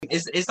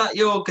Is that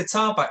your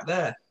guitar back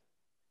there?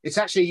 It's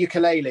actually a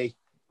ukulele.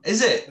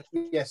 Is it?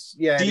 Yes.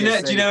 Yeah. Do you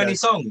know any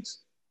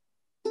songs?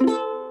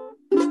 I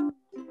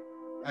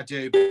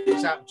do, but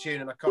it's out of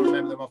tune and I can't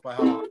remember them off by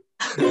heart.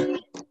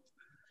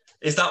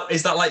 Is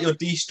that like your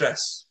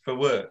de-stress for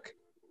work?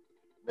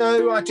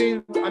 No, I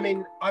do. I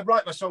mean, I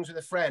write my songs with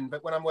a friend,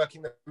 but when I'm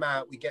working them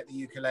out, we get the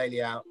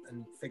ukulele out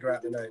and figure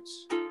out the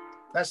notes.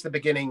 That's the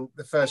beginning,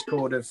 the first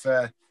chord of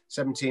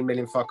 17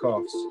 million fuck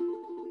offs.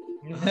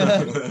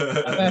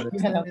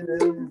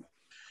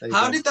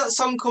 How did that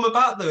song come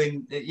about though?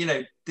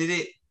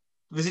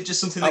 Was it just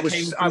something that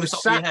came from the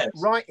top of your head?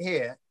 Right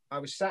here. I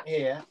was sat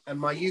here and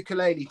my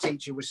ukulele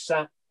teacher was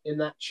sat in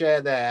that chair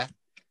there.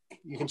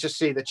 You can just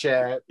see the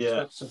chair,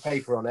 with some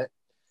paper on it.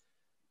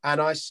 And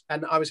I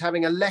was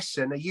having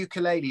a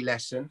ukulele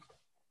lesson.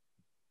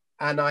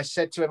 And I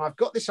said to him, I've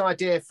got this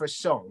idea for a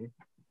song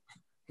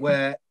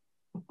where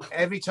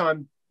every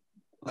time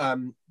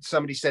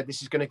somebody said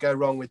this is going to go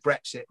wrong with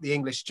Brexit, the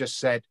English just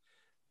said,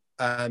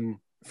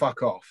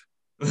 fuck off.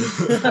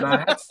 And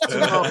I had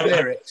some half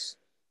lyrics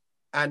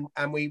and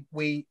we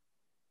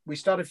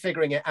started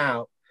figuring it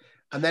out.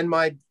 And then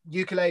my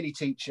ukulele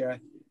teacher,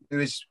 who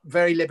is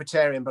very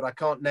libertarian, but I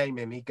can't name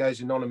him, he goes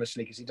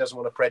anonymously because he doesn't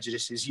want to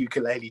prejudice his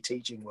ukulele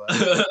teaching work.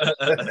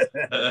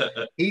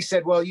 He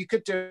said, well, you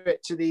could do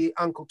it to the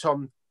Uncle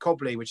Tom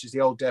Cobley, which is the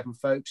old Devon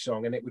folk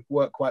song, and it would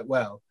work quite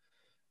well.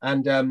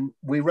 And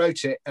we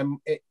wrote it, and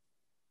it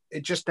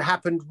just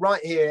happened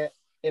right here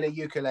in a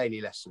ukulele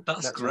lesson.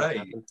 That's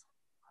great.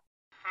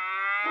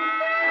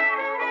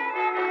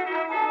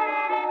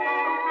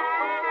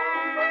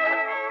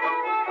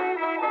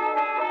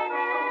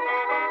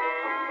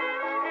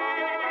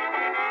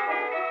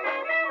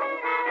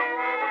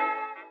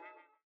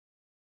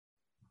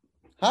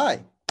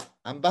 Hi,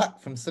 I'm back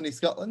from sunny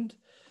Scotland.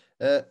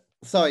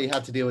 Sorry you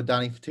had to deal with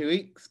Danny for 2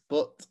 weeks,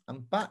 but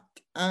I'm back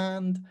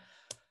and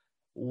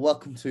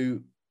welcome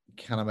to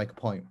Can I Make a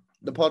Point?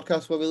 The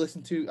podcast where we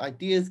listen to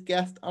ideas,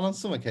 guests, and on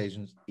some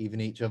occasions, even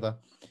each other.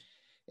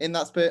 In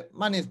that spirit,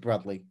 my name is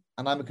Bradley,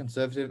 and I'm a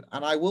Conservative,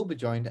 and I will be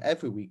joined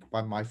every week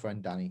by my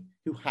friend Danny,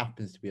 who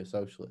happens to be a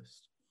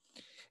socialist.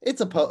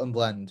 It's a potent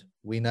blend,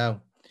 we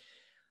know.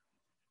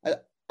 I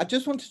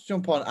just wanted to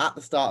jump on at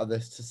the start of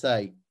this to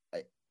say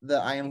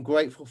that I am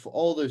grateful for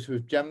all those who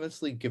have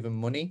generously given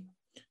money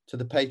to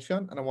the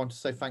Patreon. And I want to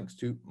say thanks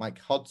to Mike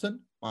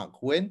Hodson,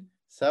 Mark Wynn,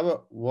 Sarah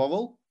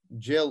Worrell,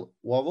 Jill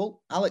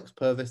Worrell, Alex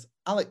Purvis,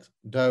 Alex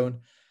Doan,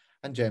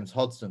 and James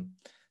Hodson.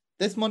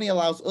 This money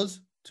allows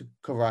us to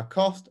cover our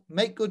cost,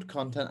 make good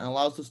content, and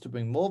allows us to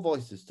bring more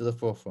voices to the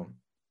forefront.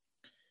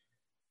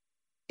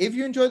 If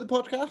you enjoy the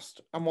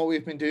podcast and what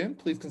we've been doing,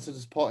 please consider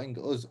supporting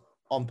us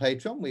on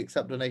Patreon. We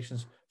accept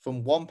donations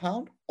from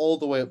 £1 all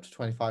the way up to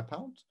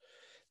 £25.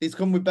 These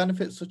come with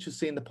benefits such as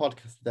seeing the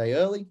podcast a day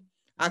early,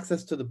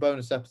 access to the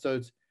bonus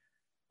episodes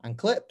and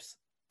clips,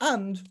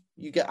 and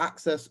you get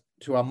access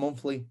to our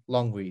monthly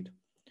long read.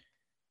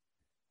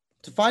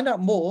 To find out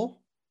more,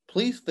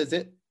 please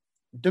visit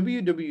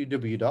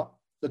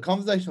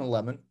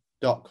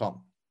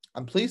www.theconversationallemon.com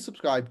and please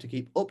subscribe to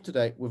keep up to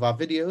date with our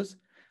videos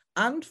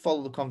and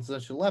follow The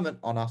Conversational Lemon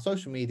on our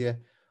social media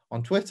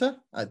on Twitter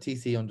at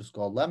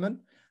TC_Lemon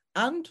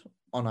and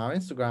on our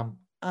Instagram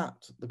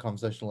at The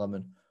Conversational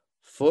Lemon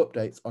for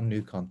updates on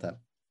new content.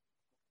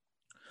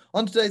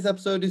 On today's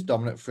episode is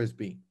Dominic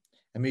Frisby,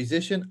 a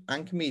musician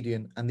and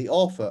comedian and the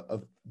author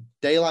of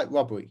Daylight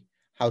Robbery,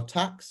 How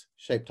Tax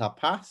Shaped Our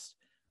Past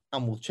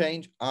and Will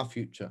Change Our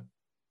Future.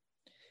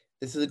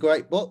 This is a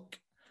great book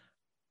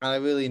and I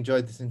really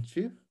enjoyed this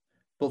interview.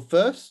 But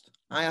first,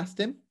 I asked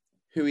him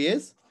who he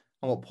is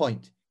and what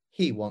point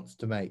he wants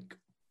to make.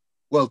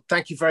 Well,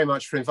 thank you very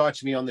much for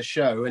inviting me on the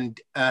show. And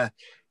I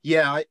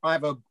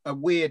have a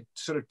weird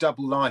sort of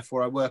double life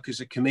where I work as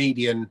a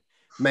comedian,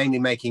 mainly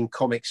making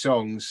comic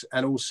songs,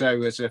 and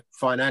also as a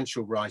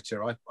financial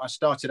writer. I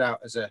started out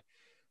as a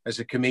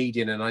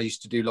comedian and I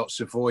used to do lots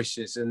of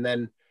voices, and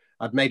then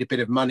I'd made a bit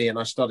of money and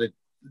I started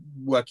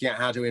working out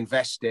how to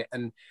invest it.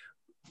 And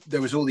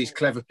there was all these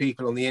clever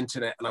people on the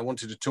internet and I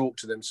wanted to talk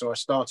to them. So I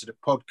started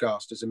a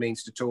podcast as a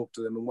means to talk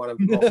to them. And one of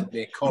them offered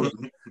me a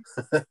column.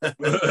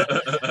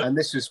 And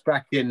this was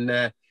back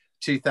in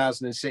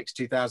 2006,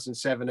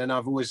 2007. And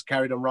I've always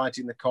carried on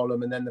writing the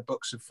column. And then the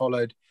books have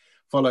followed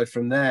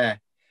from there.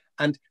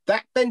 And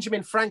that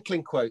Benjamin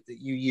Franklin quote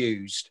that you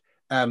used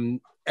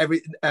about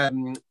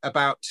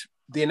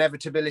the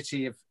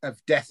inevitability of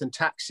death and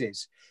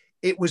taxes,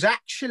 it was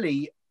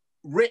actually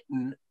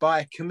written by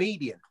a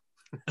comedian.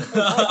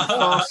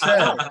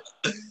 The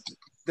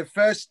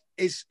first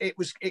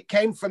it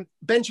came from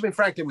Benjamin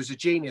Franklin. Was a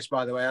genius,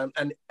 by the way,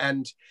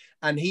 and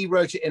he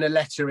wrote it in a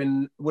letter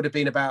would have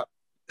been about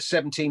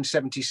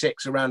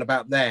 1776, around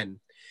about then,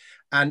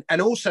 and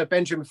also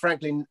Benjamin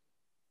Franklin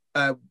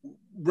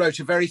wrote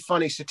a very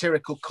funny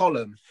satirical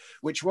column,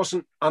 which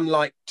wasn't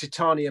unlike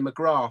Titania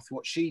McGrath,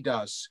 what she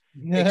does,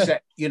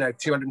 except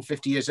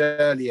 250 years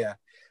earlier.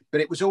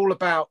 But it was all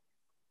about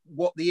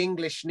what the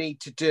English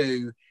need to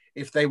do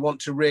if they want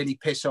to really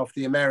piss off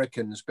the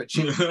Americans. But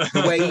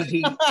the way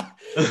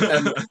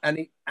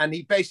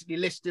he basically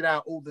listed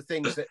out all the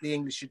things that the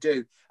English should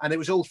do, and it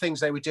was all things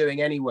they were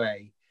doing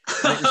anyway.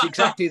 And it was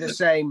exactly the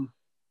same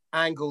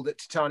angle that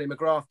Titania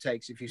McGrath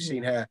takes, if you've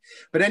seen her.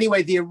 But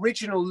anyway, the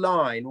original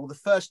line, or the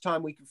first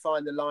time we can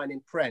find the line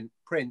in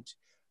print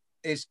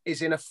is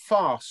in a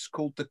farce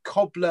called The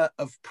Cobbler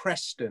of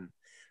Preston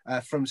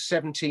from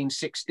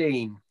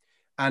 1716.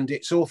 And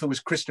its author was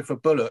Christopher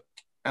Bullock.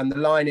 And the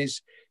line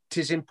is,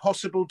 "'Tis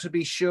impossible to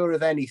be sure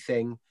of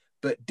anything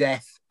but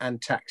death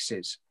and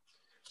taxes."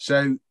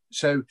 So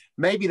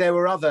maybe there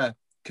were other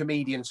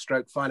comedian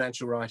stroke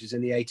financial writers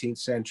in the 18th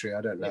century.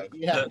 I don't know.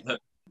 Yeah.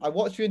 I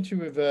watched your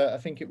interview with, I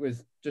think it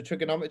was the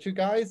Trigonometry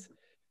guys.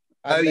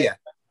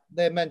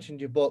 They mentioned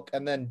your book,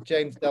 and then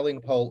James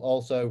Delingpole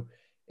also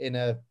in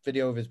a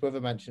video of his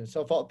brother mentioned.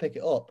 So I thought I'd pick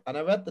it up, and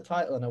I read the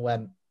title and I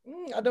went,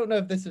 I don't know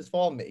if this is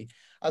for me.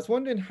 I was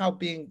wondering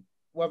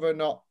whether or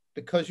not,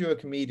 because you're a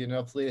comedian,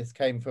 obviously this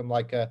came from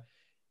like a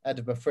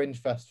Edinburgh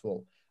Fringe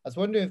Festival. I was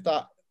wondering if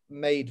that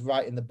made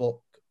writing the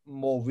book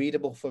more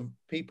readable for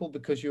people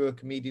because you're a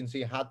comedian, so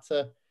you had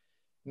to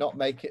not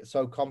make it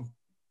so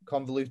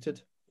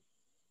convoluted.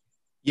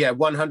 Yeah,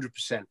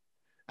 100%.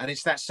 And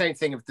it's that same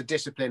thing of the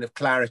discipline of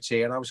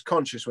clarity. And I was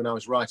conscious when I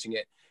was writing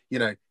it,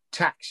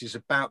 tax is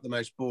about the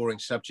most boring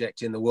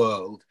subject in the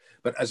world.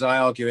 But as I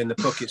argue in the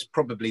book, it's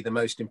probably the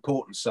most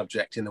important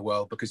subject in the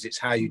world because it's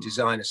how you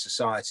design a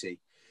society.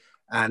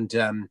 And,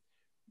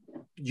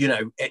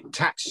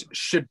 tax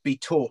should be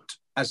taught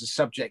as a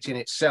subject in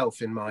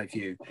itself, in my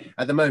view.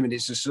 At the moment,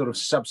 it's a sort of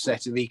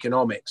subset of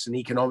economics, and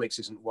economics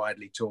isn't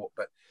widely taught.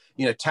 But,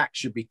 tax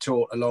should be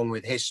taught along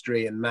with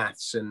history and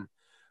maths and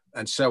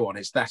so on.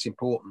 It's that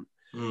important.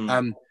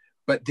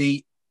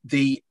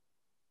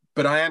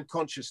 But I am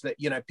conscious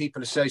that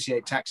people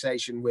associate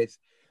taxation with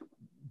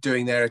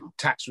doing their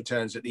tax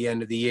returns at the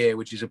end of the year,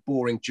 which is a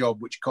boring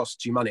job which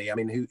costs you money. I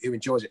mean, who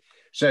enjoys it?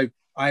 So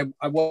I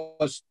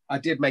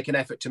did make an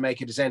effort to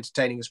make it as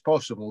entertaining as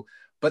possible.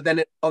 But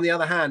then on the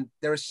other hand,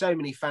 there are so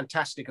many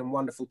fantastic and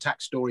wonderful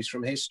tax stories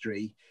from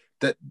history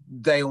that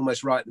they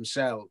almost write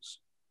themselves.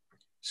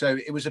 So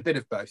it was a bit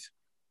of both.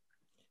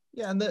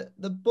 Yeah, and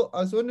the book,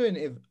 I was wondering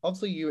if,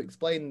 obviously you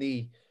explained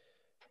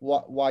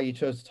why you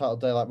chose the title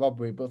Daylight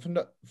Robbery, but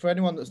for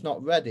anyone that's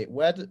not read it,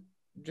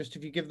 just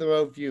if you give them an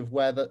overview of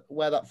where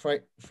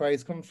that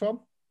phrase comes from?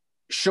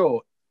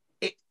 Sure.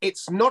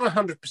 It's not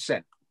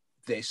 100%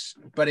 this,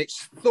 but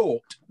it's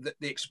thought that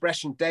the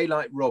expression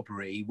daylight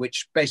robbery,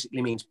 which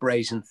basically means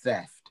brazen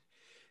theft,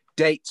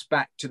 dates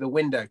back to the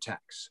window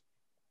tax,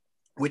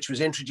 which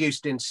was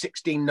introduced in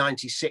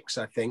 1696,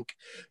 I think,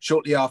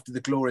 shortly after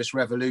the Glorious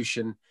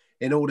Revolution,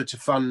 in order to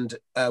fund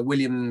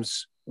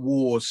William's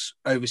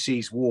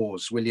overseas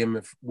wars, William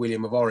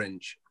of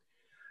Orange.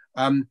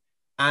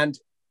 And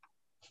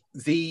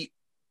the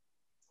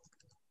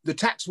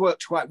tax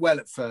worked quite well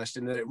at first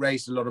in that it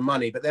raised a lot of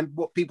money, but then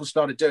what people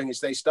started doing is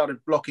they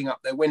started blocking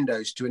up their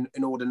windows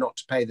in order not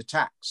to pay the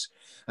tax.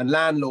 And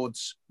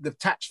the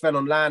tax fell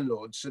on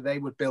landlords, so they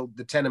would build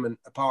the tenement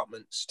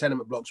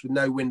blocks with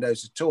no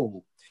windows at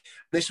all.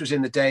 This was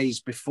in the days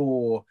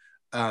before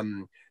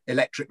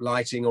electric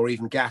lighting or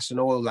even gas and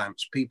oil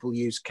lamps. People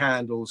used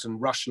candles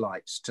and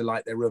rushlights to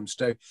light their rooms.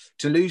 So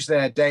to lose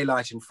their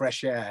daylight and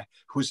fresh air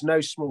was no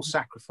small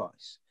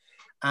sacrifice.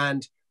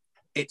 And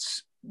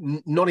it's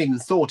not even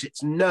thought,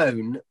 it's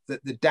known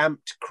that the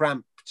damped,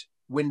 cramped,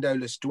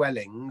 windowless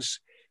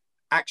dwellings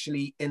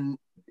actually in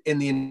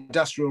the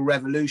Industrial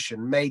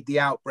Revolution made the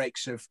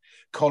outbreaks of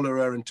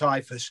cholera and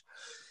typhus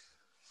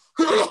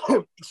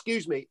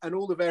excuse me, and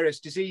all the various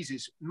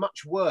diseases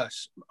much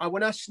worse.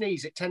 When I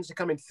sneeze, it tends to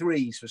come in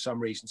threes for some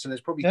reason. So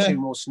there's probably two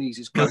more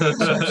sneezes coming at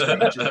some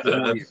stage, just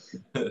to warn you.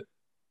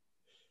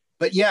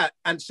 But yeah,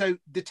 and so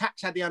the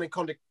tax had the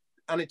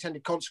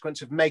unintended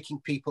consequence of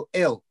making people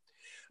ill.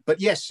 But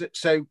yes,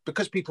 so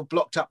because people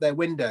blocked up their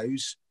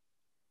windows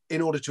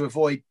in order to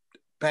avoid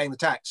paying the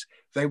tax,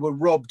 they were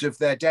robbed of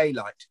their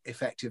daylight,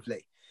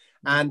 effectively.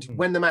 And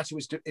when the matter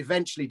was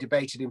eventually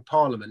debated in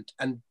Parliament,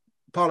 and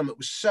Parliament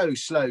was so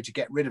slow to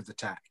get rid of the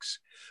tax,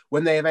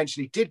 when they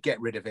eventually did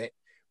get rid of it,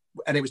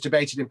 and it was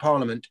debated in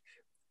Parliament,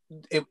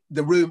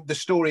 the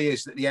story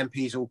is that the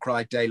MPs all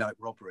cried daylight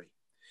robbery.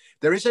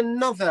 There is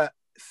another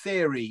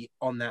theory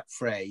on that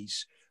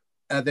phrase,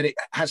 that it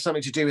has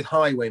something to do with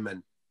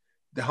highwaymen,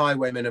 the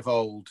highwaymen of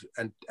old,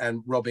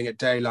 and robbing at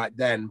daylight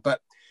then.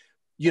 But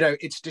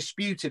it's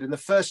disputed. And the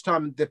first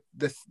time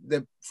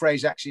the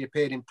phrase actually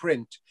appeared in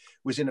print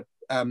was in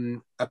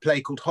a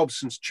play called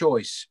Hobson's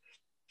Choice,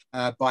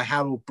 by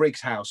Harold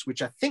Brighouse,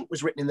 which I think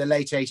was written in the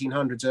late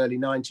 1800s, early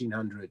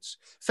 1900s.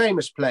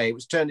 Famous play. It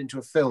was turned into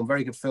a film,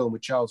 very good film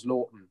with Charles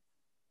Laughton.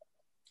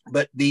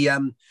 But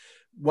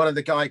one of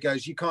the guy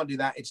goes, "You can't do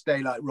that, it's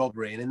daylight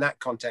robbery." And in that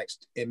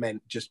context, it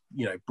meant just,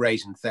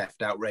 brazen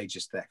theft,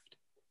 outrageous theft.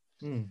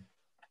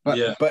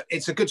 But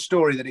it's a good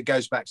story that it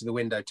goes back to the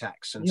window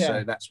tax. And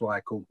so that's why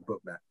I called the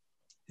book that.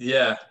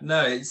 Yeah,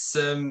 no, it's...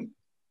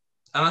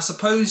 And I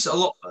suppose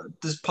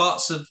there's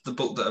parts of the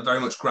book that are very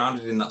much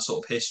grounded in that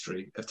sort of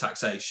history of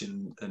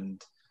taxation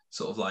and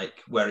sort of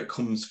like where it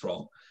comes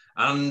from.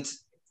 And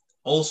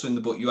also in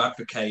the book, you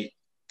advocate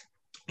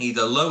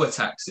either lower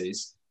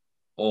taxes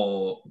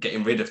or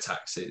getting rid of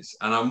taxes.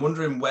 And I'm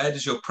wondering, where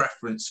does your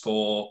preference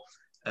for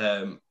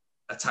a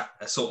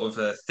sort of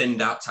a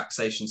thinned out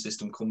taxation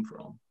system come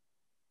from?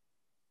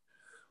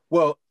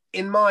 Well,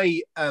 in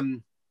my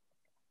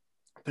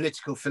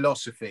political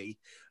philosophy,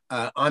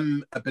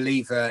 I'm a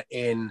believer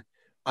in,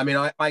 I mean,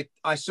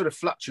 I sort of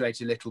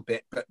fluctuate a little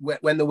bit, but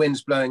when the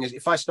wind's blowing,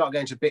 if I start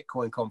going to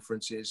Bitcoin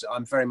conferences,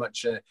 I'm very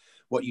much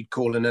what you'd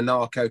call an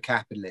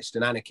anarcho-capitalist,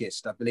 an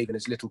anarchist. I believe in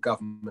as little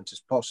government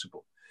as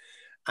possible.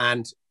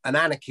 And an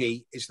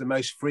anarchy is the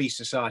most free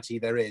society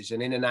there is.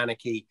 And in an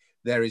anarchy,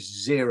 there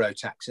is zero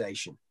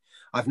taxation.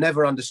 I've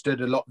never understood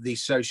a lot of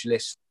these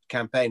socialist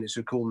campaigners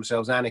who call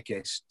themselves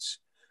anarchists,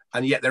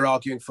 and yet they're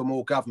arguing for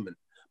more government,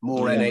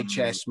 more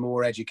NHS,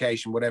 more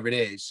education, whatever it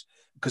is,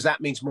 because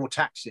that means more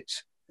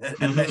taxes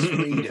and less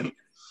freedom.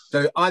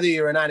 So either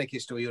you're an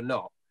anarchist or you're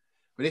not.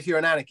 But if you're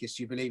an anarchist,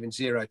 you believe in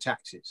zero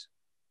taxes,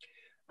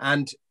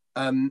 and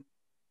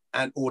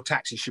or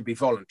taxes should be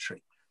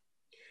voluntary.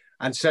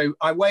 And so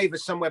I waver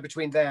somewhere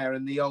between there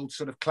and the old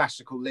sort of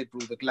classical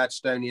liberal, the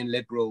Gladstonian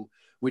liberal,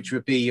 which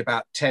would be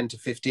about 10 to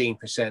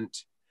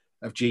 15%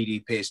 of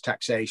GDP as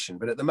taxation.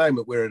 But at the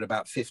moment, we're at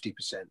about 50%.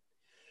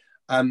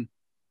 And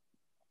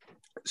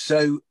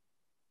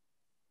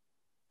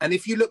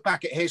if you look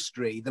back at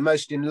history, the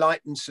most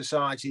enlightened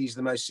societies,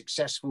 the most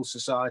successful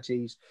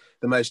societies,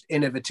 the most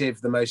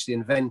innovative, the most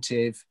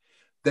inventive,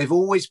 they've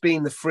always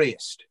been the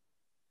freest.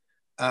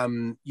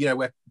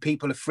 Where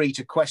people are free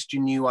to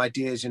question new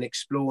ideas and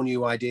explore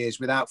new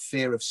ideas without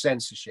fear of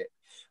censorship.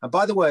 And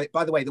by the way,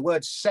 the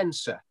word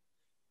censor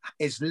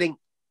is linked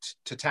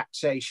to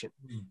taxation.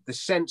 The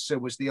censor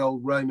was the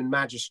old Roman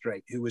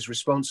magistrate who was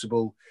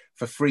responsible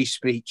for free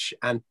speech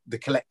and the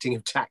collecting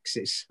of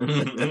taxes.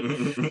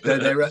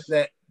 The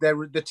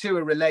two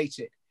are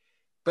related.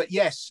 But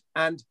yes,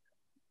 and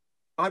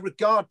I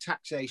regard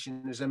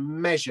taxation as a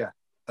measure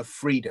of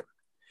freedom.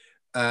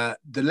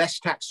 The less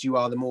taxed you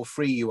are, the more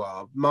free you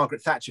are.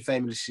 Margaret Thatcher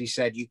famously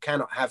said, you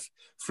cannot have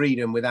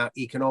freedom without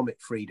economic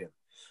freedom.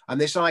 And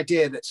this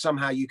idea that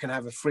somehow you can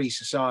have a free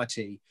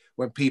society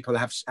when people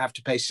have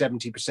to pay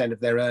 70% of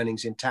their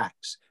earnings in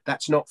tax,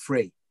 that's not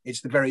free. It's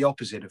the very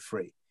opposite of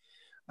free.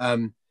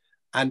 And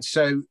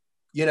so,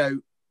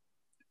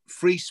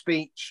 free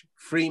speech,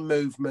 free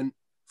movement,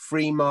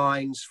 free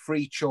minds,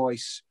 free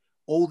choice,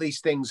 all these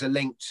things are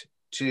linked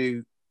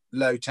to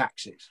low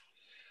taxes.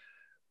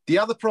 The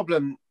other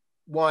problem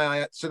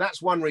so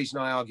that's one reason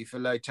I argue for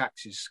low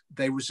taxes.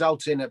 They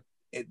result in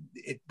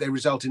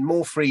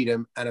more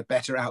freedom and a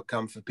better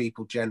outcome for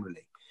people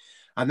generally.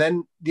 And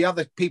then the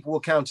other people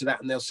will counter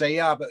that and they'll say,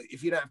 yeah, but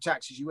if you don't have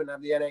taxes, you wouldn't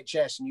have the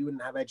NHS and you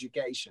wouldn't have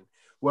education.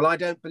 Well, I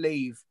don't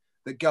believe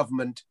that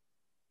government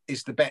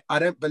is the best. I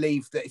don't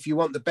believe that if you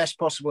want the best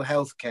possible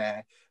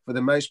healthcare for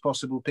the most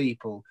possible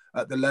people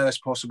at the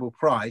lowest possible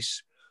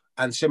price,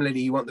 and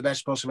similarly, you want the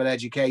best possible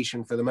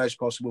education for the most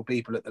possible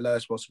people at the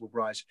lowest possible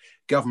price,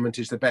 government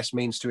is the best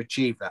means to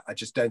achieve that. I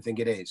just don't think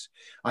it is.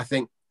 I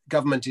think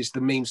government is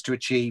the means to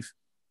achieve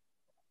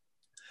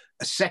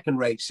a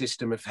second-rate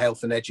system of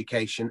health and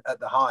education at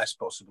the highest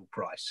possible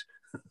price.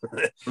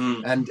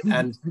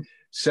 And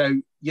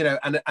so,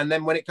 and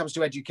then when it comes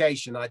to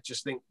education, I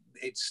just think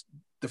it's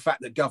the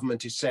fact that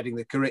government is setting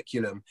the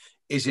curriculum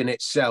is in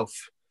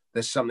itself,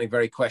 there's something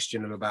very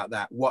questionable about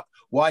that.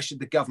 Why should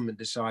the government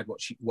decide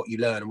what you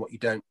learn and what you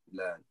don't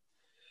learn?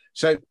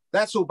 So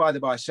that's all by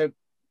the by. So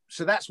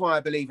that's why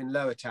I believe in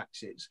lower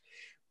taxes.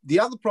 The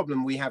other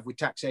problem we have with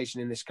taxation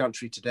in this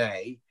country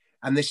today,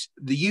 and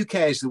the UK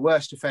is the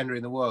worst offender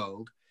in the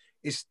world,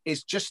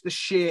 is just the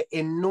sheer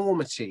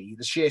enormity,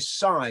 the sheer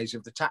size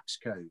of the tax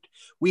code.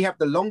 We have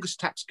the longest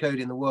tax code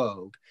in the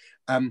world.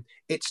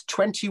 It's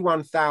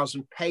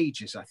 21,000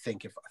 pages, I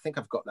think. I think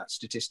I've got that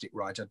statistic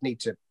right. I'd need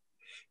to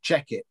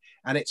check it.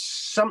 And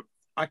it's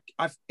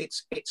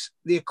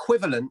the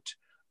equivalent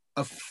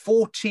of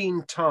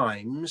 14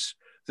 times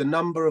the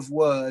number of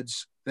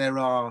words there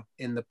are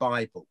in the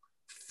Bible.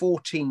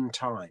 14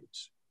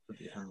 times.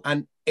 Yeah.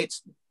 And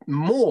it's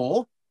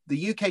more,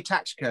 the UK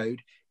tax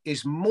code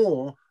is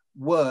more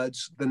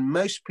words than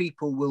most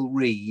people will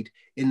read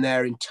in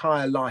their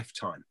entire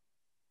lifetime.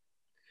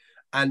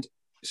 And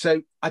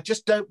so I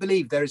just don't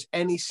believe there is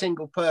any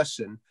single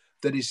person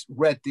that has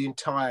read the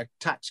entire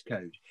tax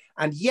code.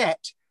 And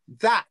yet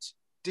that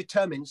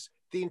determines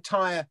the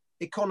entire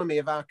economy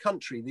of our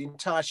country, the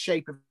entire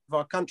shape of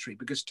our country,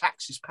 because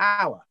tax is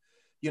power.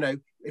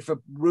 If a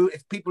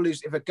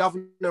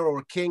governor or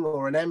a king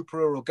or an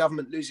emperor or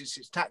government loses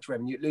its tax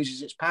revenue, it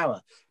loses its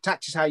power.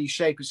 Tax is how you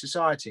shape a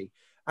society.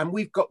 And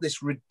we've got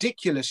this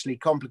ridiculously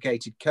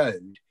complicated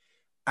code.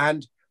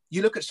 And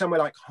you look at somewhere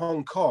like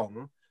Hong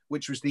Kong,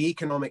 which was the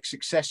economic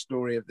success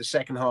story of the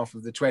second half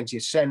of the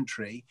 20th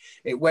century.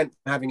 It went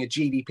from having a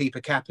GDP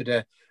per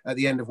capita at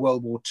the end of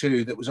World War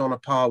II that was on a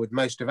par with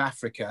most of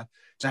Africa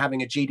to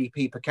having a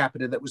GDP per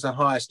capita that was the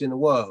highest in the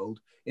world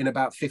in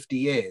about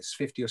 50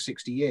 or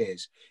 60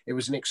 years. It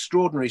was an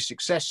extraordinary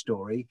success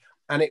story,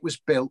 and it was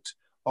built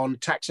on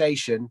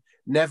taxation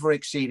never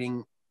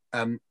exceeding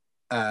 14%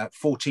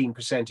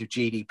 of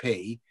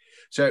GDP.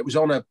 So it was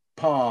on a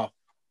par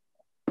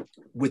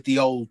with the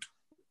old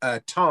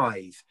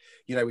tithe,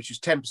 which was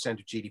 10%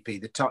 of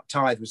GDP. The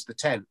tithe was the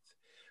 10th.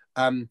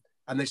 And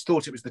they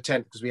thought it was the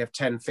 10th because we have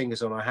 10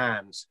 fingers on our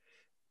hands.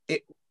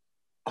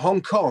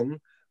 Hong Kong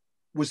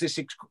was this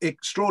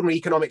extraordinary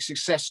economic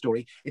success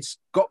story. It's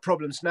got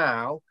problems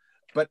now,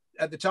 but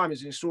at the time it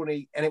was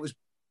extraordinary, and it was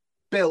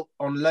built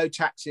on low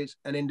taxes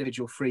and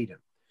individual freedom.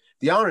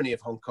 The irony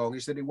of Hong Kong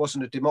is that it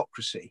wasn't a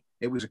democracy.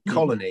 It was a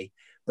colony,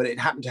 but it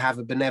happened to have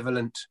a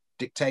benevolent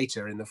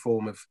dictator in the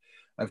form of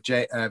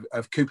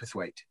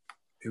Cooperthwaite,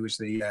 who was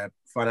the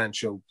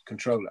financial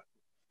controller.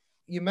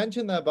 You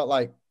mentioned there about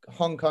like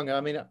Hong Kong.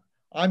 I mean,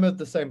 I'm of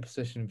the same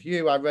position of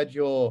you. I read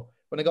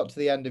when I got to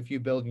the end of you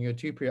building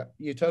Utopia,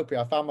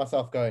 I found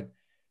myself going,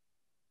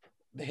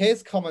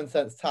 here's common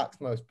sense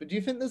tax most, but do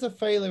you think there's a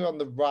failure on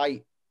the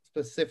right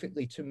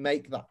specifically to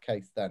make that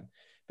case then?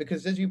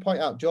 Because as you point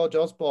out, George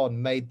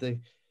Osborne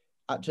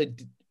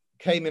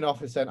came in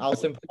office saying, I'll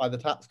simplify the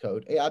tax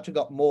code. It actually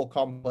got more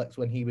complex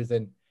when he was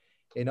in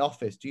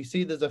office. Do you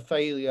see there's a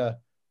failure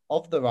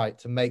of the right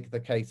to make the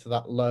case for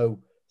that low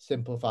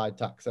simplified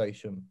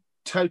taxation?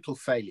 Total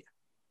failure.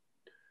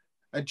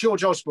 And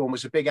George Osborne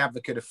was a big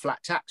advocate of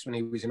flat tax when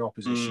he was in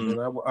opposition. And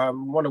I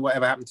wonder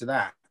whatever happened to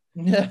that.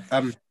 Yeah.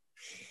 I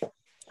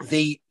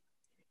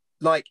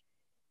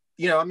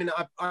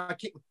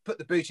put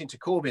the boot into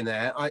Corbyn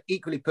there. I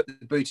equally put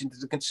the boot into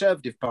the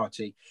Conservative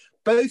Party.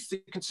 Both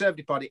the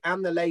Conservative Party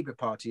and the Labour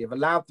Party have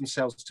allowed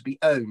themselves to be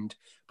owned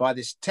by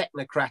this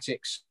technocratic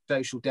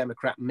social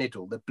democrat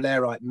middle, the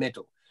Blairite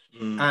middle.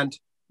 And,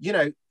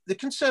 the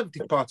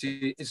Conservative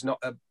Party is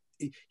not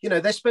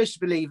they're supposed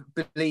to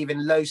believe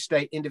in low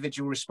state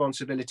individual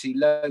responsibility,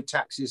 low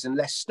taxes and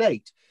less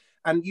state.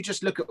 And you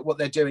just look at what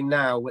they're doing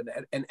now,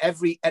 and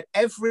at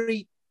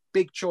every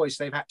big choice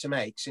they've had to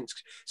make since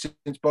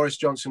Boris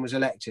Johnson was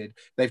elected,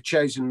 they've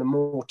chosen the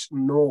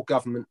more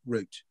government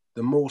route,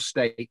 the more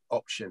state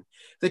option.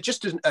 They're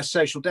just a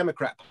social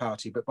democrat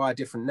party, but by a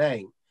different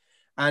name.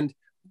 And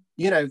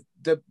there's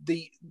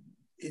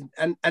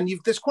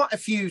quite a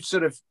few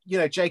sort of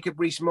Jacob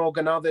Rees-Mogg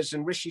and others,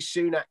 and Rishi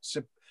Sunak's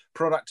a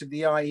product of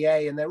the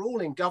IEA, and they're all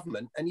in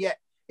government, and yet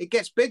it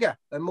gets bigger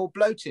and more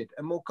bloated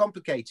and more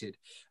complicated.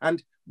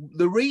 And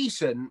the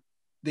reason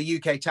the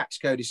UK tax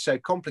code is so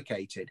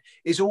complicated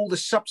is all the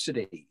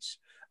subsidies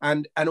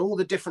and all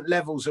the different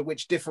levels at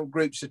which different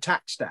groups are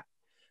taxed at,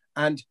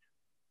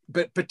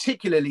 but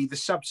particularly the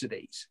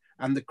subsidies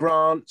and the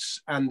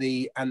grants and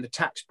the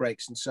tax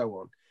breaks and so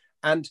on.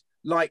 And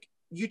like,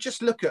 you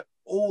just look at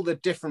all the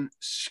different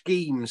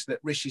schemes that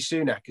Rishi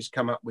Sunak has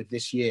come up with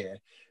this year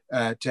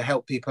to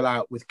help people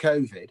out with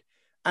COVID,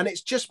 and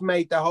it's just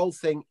made the whole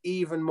thing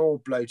even more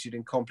bloated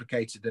and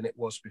complicated than it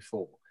was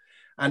before.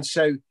 And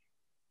so,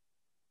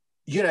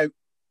 the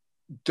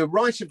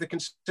right of the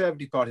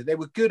Conservative Party, they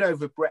were good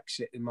over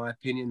Brexit, in my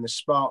opinion, the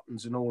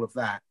Spartans and all of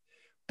that.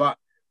 But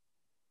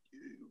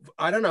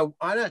I don't know.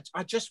 I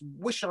just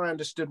wish I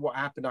understood what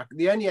happened.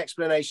 The only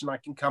explanation I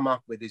can come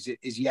up with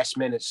is Yes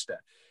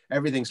Minister.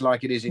 Everything's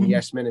like it is in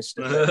Yes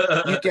Minister.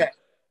 You get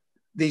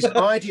these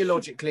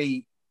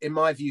ideologically, in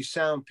my view,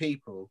 sound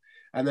people,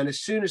 and then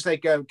as soon as they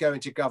go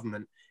into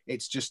government,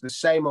 it's just the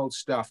same old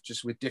stuff,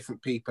 just with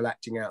different people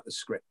acting out the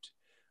script.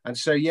 And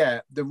so,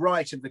 yeah, the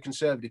right of the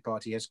Conservative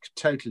Party has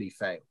totally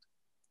failed,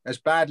 as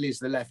badly as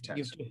the left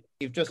has.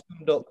 You've just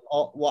summed up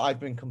what I've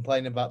been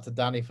complaining about to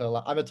Danny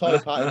for. I'm a Tory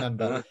party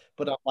member,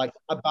 but I'm like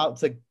about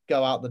to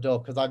go out the door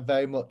because I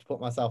very much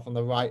put myself on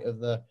the right of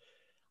the.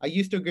 I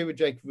used to agree with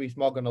Jacob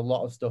Rees-Mogg on a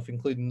lot of stuff,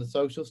 including the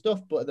social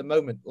stuff, but at the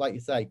moment, like you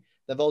say,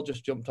 they've all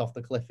just jumped off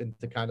the cliff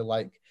into kind of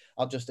like,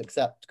 I'll just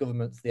accept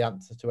government's the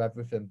answer to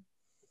everything.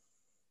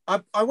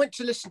 I went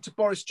to listen to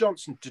Boris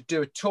Johnson to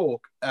do a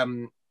talk.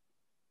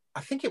 I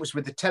think it was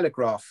with the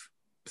Telegraph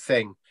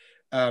thing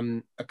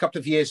a couple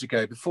of years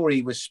ago,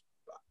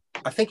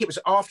 I think it was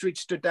after he'd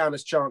stood down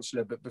as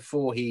Chancellor, but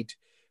before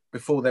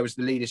there was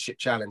the leadership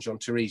challenge on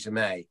Theresa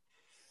May.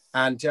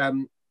 And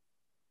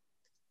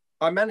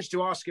I managed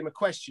to ask him a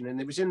question,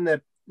 and it was in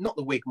not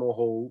the Wigmore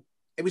Hall,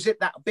 it was at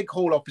that big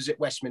hall opposite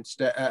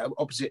Westminster,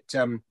 opposite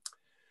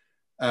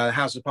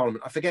House of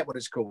Parliament. I forget what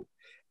it's called.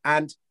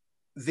 And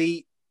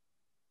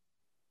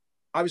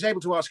I was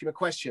able to ask him a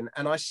question,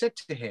 and I said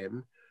to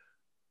him,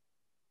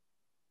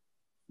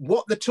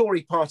 what the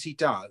Tory party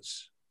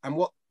does and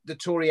what the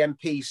Tory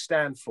MPs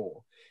stand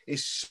for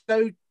is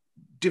so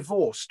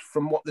divorced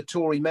from what the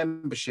Tory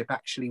membership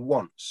actually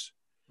wants.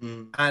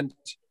 And,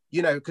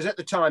 because at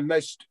the time,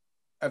 most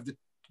of the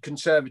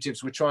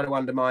Conservatives were trying to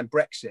undermine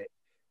Brexit,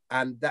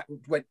 and that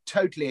went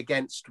totally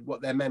against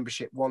what their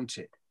membership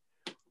wanted.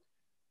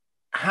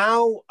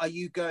 How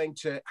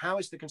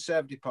is the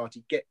Conservative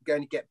Party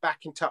going to get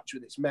back in touch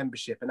with its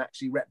membership and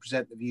actually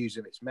represent the views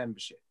of its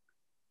membership?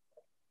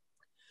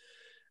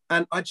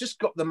 And I just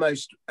got the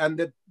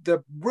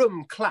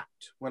room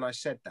clapped when I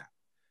said that.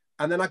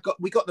 And then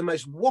we got the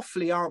most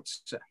waffly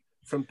answer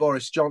from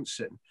Boris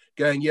Johnson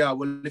going, yeah,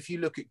 well, if you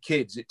look at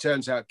kids, it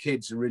turns out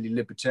kids are really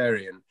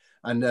libertarian.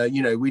 and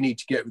you know, we need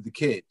to get with the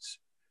kids.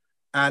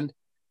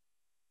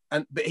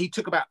 But he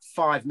took about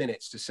 5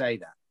 minutes to say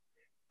that.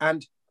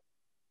 And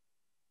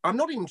I'm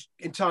not even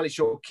entirely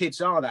sure kids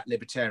are that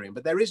libertarian,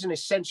 but there is an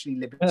essentially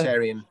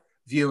libertarian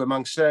view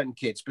among certain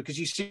kids, because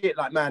you see it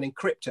like man in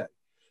crypto.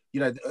 You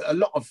know, a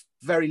lot of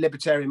very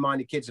libertarian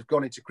minded kids have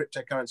gone into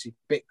cryptocurrency,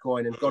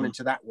 Bitcoin, and gone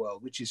into that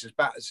world, which is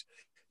about as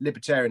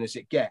libertarian as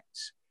it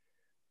gets.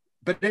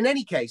 But in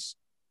any case,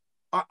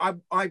 I've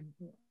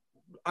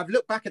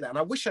looked back at that and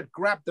I wish I'd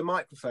grabbed the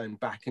microphone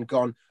back and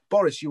gone,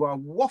 Boris, you are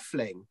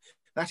waffling.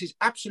 That is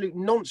absolute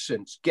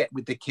nonsense. Get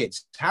with the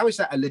kids. How is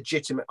that a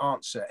legitimate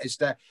answer? Is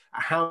that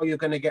how you're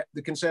going to get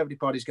the Conservative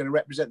Party is going to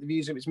represent the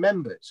views of its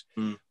members?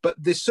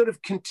 But this sort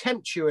of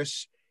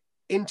contemptuous,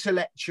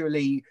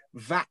 intellectually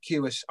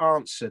vacuous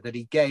answer that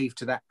he gave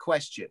to that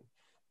question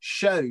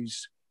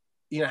shows,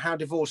 you know, how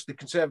divorced the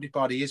Conservative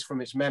Party is from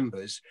its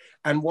members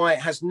and why it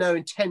has no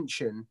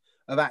intention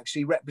of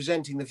actually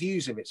representing the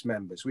views of its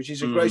members, which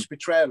is a gross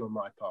betrayal on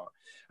my part.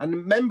 And the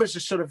members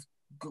are sort of,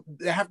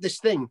 they have this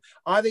thing,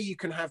 either you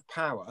can have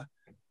power,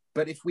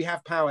 but if we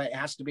have power, it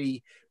has to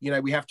be, you know,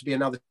 we have to be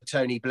another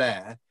Tony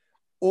Blair,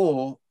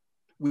 or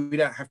we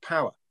don't have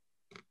power.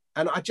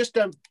 And I just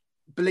don't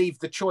believe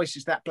the choice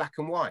is that black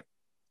and white.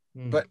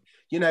 But,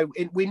 you know,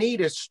 we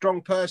need a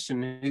strong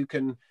person who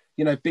can,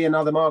 you know, be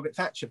another Margaret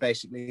Thatcher,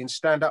 basically, and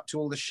stand up to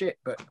all the shit.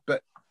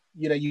 But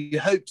you know, you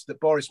hoped that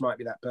Boris might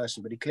be that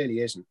person, but he clearly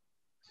isn't.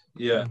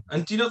 Yeah.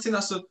 And do you not think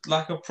that's a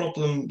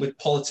problem with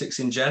politics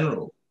in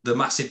general? The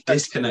massive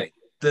disconnect.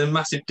 The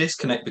massive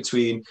disconnect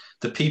between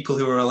the people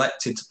who are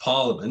elected to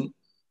Parliament,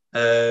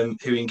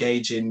 who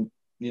engage in,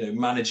 you know,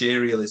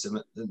 managerialism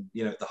at the,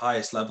 you know, at the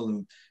highest level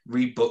and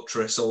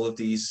rebuttress all of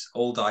these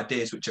old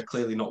ideas which are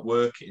clearly not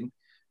working,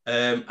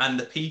 and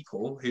the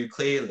people who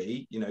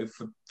clearly, you know,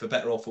 for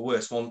better or for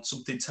worse, want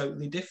something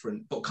totally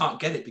different but can't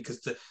get it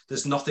because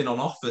there's nothing on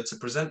offer to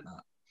present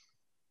that.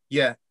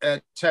 Yeah,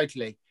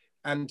 totally.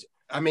 And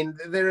I mean,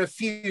 there are a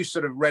few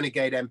sort of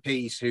renegade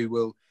MPs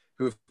who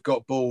have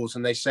got balls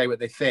and they say what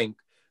they think.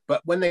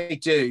 But when they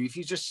do, if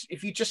you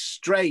just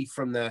stray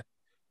from the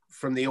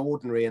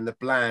ordinary and the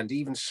bland,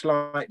 even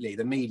slightly,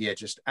 the media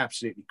just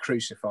absolutely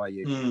crucify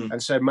you.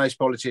 And so most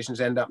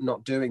politicians end up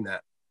not doing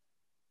that.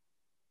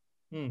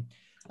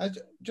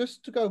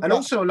 Just to go and back.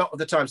 Also a lot of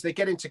the times they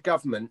get into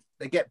government,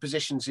 they get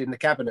positions in the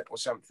cabinet or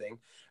something,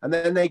 and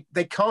then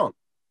they can't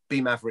be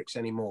mavericks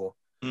anymore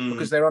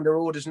because they're under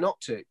orders not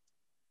to.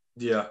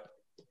 Yeah.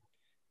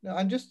 No,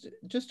 and just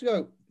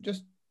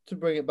to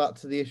bring it back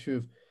to the issue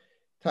of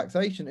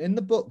taxation, in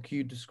the book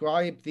you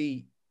describe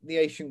the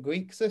ancient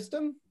Greek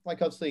system,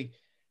 like obviously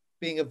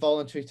being a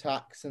voluntary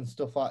tax and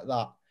stuff like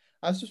that.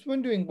 I was just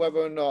wondering whether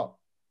or not,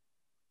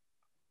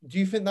 do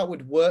you think that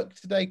would work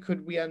today?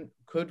 Could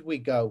we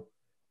go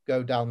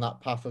down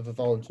that path of a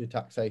voluntary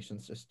taxation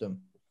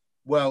system?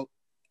 Well,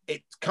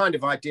 it's kind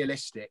of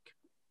idealistic,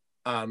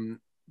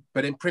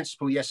 but in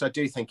principle, yes, I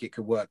do think it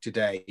could work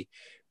today.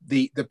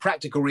 The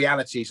practical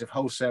realities of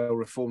wholesale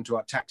reform to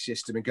our tax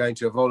system and going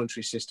to a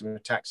voluntary system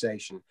of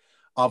taxation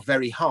are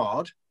very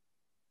hard.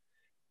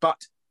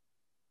 But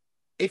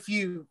if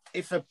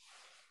a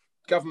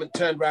government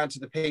turned around to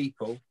the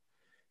people,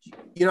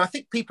 you know, I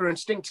think people are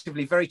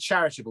instinctively very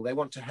charitable. They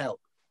want to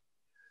help.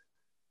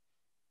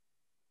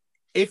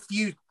 If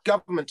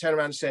government turned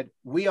around and said,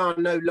 we are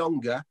no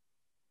longer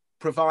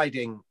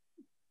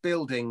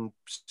building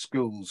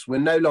schools, we're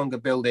no longer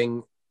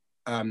building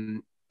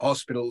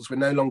hospitals, we're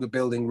no longer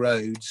building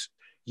roads,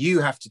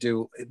 you have to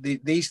do,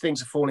 these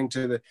things are falling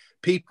to the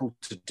people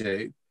to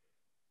do.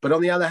 But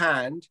on the other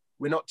hand,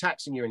 we're not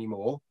taxing you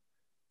anymore,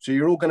 so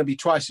you're all going to be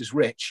twice as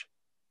rich.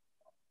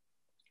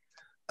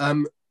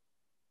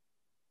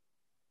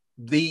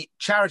 The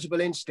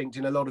charitable instinct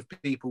in a lot of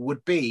people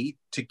would be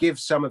to give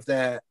some of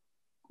their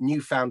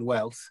newfound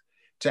wealth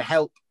to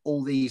help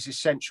all these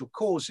essential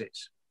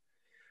causes.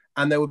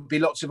 And there would be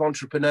lots of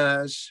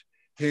entrepreneurs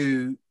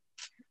who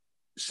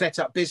set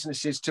up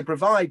businesses to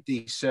provide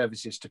these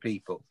services to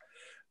people.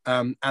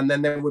 And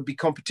then there would be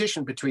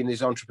competition between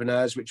these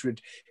entrepreneurs, which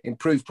would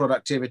improve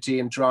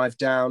productivity and drive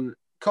down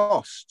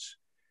costs.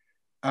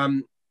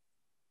 And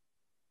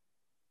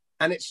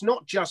it's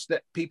not just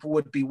that people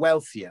would be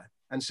wealthier,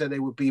 and so they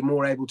would be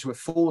more able to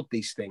afford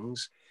these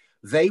things.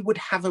 They would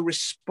have a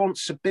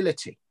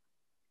responsibility.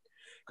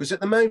 Because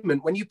at the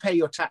moment, when you pay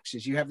your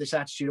taxes, you have this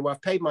attitude, well,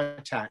 I've paid my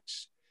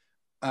tax,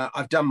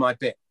 I've done my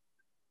bit.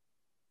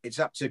 It's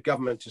up to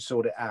government to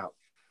sort it out.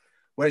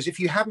 Whereas if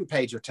you haven't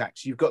paid your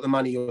tax, you've got the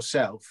money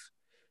yourself,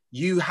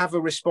 you have a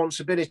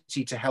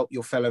responsibility to help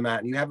your fellow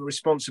man. You have a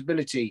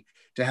responsibility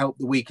to help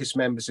the weakest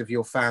members of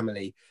your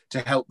family, to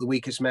help the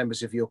weakest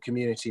members of your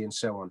community and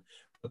so on,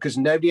 because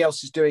nobody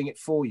else is doing it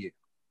for you.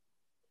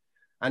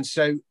 And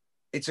so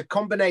it's a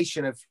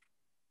combination of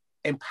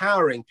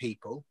empowering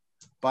people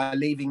by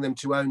leaving them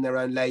to own their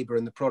own labor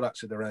and the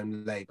products of their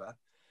own labor,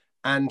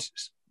 and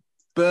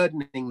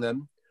burdening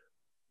them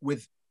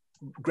with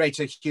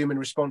greater human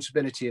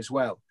responsibility as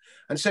well.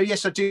 And so,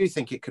 yes, I do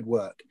think it could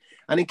work.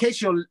 And in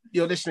case your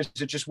listeners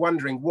are just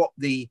wondering what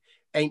the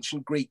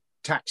ancient Greek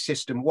tax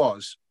system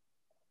was,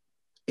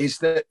 is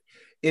that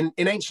in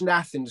ancient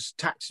Athens,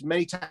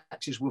 many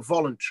taxes were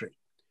voluntary,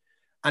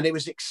 and it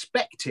was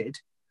expected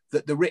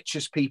that the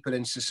richest people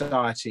in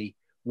society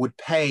would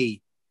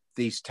pay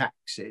these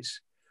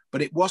taxes,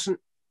 but it wasn't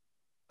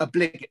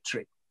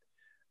obligatory.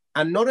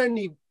 And not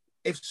only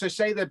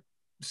say the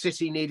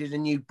city needed a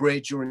new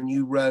bridge or a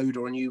new road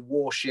or a new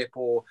warship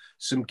or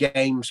some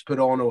games put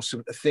on or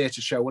a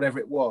theatre show, whatever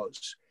it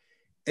was,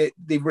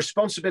 the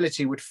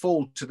responsibility would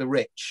fall to the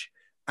rich.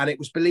 And it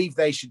was believed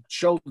they should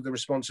shoulder the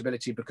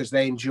responsibility because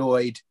they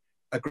enjoyed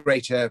a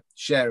greater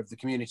share of the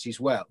community's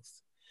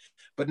wealth.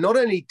 But not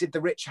only did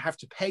the rich have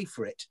to pay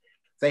for it,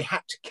 they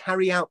had to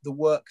carry out the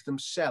work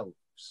themselves.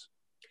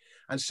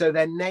 And so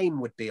their name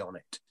would be on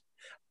it.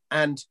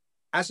 And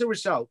as a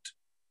result,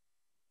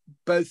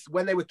 both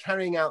when they were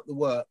carrying out the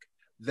work,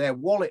 their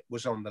wallet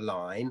was on the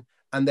line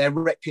and their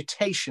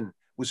reputation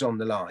was on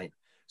the line.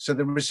 So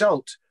the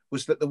result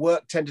was that the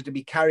work tended to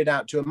be carried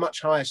out to a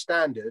much higher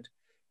standard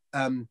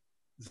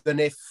than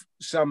if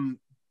some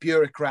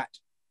bureaucrat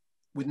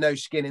with no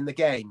skin in the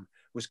game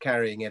was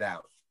carrying it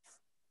out.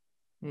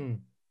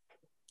 And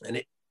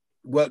it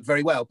worked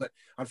very well. But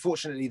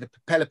unfortunately, the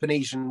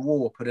Peloponnesian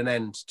War put an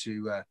end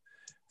to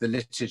the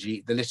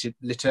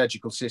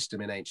liturgical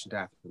system in ancient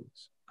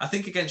Athens. I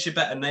think against your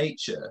better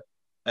nature,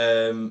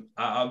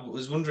 I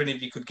was wondering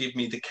if you could give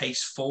me the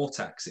case for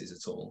taxes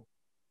at all.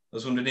 I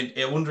was wondering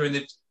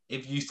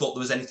if you thought there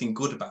was anything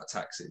good about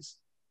taxes.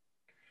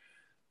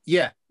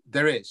 Yeah,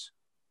 there is.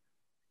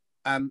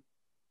 I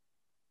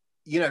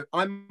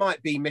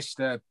might be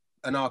Mr.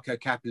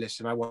 Anarcho-capitalist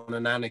and I want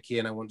an anarchy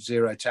and I want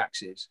zero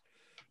taxes.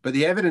 But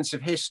the evidence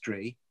of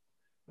history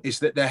is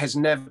that there has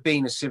never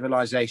been a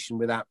civilization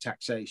without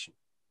taxation.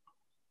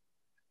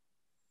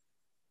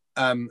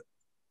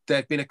 There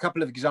have been a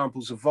couple of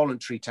examples of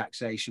voluntary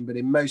taxation, but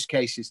in most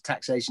cases,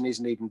 taxation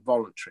isn't even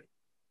voluntary.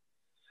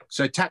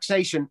 So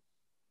taxation,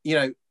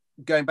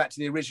 going back to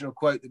the original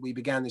quote that we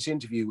began this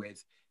interview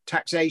with,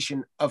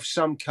 taxation of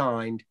some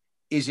kind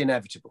is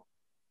inevitable.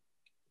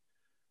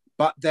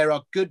 But there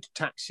are good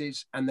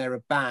taxes and there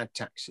are bad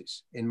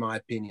taxes, in my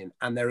opinion.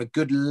 And there are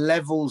good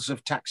levels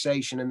of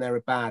taxation and there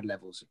are bad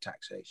levels of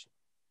taxation.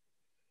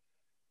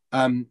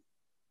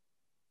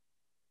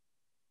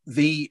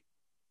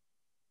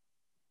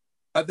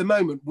 At the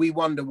moment, we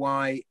wonder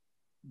why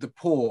the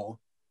poor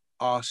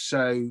are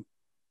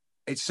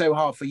it's so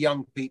hard for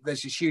young people.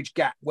 There's this huge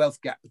wealth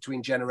gap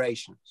between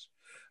generations,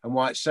 and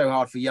why it's so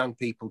hard for young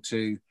people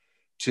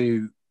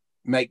to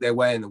make their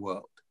way in the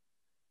world.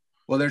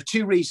 Well, there are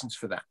two reasons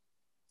for that,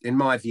 in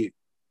my view.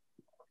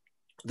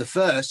 The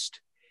first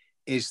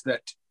is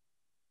that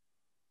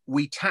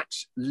we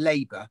tax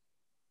labor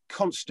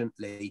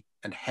constantly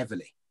and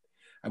heavily.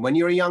 And when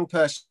you're a young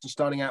person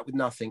starting out with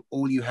nothing,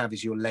 all you have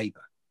is your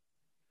labor.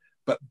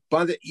 But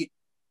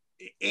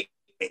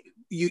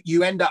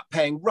you end up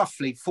paying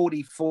roughly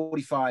 40,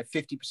 45,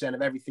 50%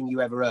 of everything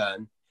you ever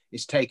earn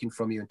is taken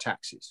from you in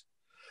taxes.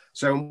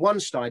 So on one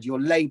side, your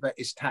labor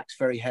is taxed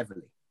very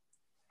heavily.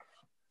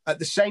 At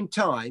the same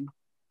time,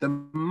 the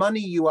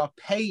money you are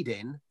paid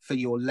in for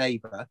your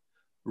labor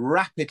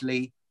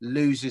rapidly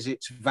loses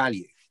its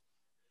value.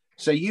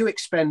 So you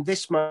expend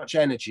this much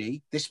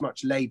energy, this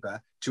much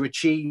labor to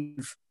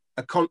achieve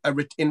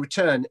in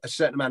return a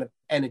certain amount of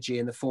energy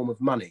in the form of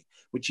money,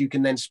 which you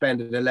can then spend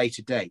at a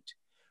later date.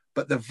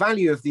 But the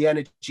value of the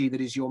energy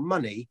that is your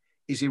money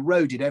is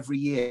eroded every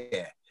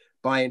year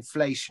by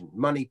inflation,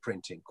 money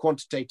printing,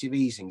 quantitative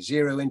easing,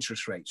 zero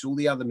interest rates, all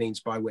the other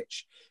means by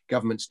which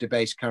governments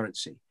debase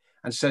currency.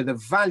 And so the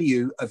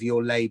value of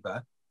your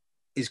labor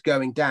is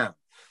going down.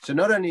 So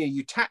not only are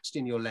you taxed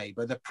in your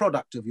labor, the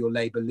product of your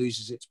labor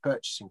loses its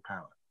purchasing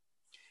power.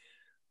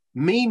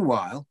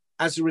 Meanwhile,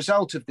 as a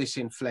result of this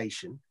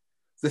inflation,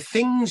 the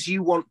things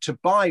you want to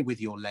buy with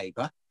your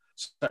labor,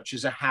 such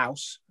as a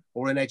house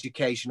or an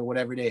education or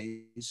whatever it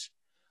is,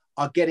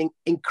 are getting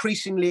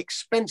increasingly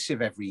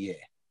expensive every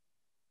year.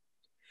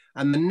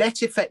 And the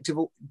net effect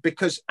of,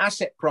 because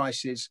asset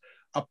prices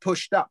are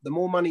pushed up, the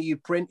more money you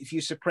print, if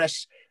you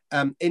suppress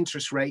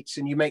interest rates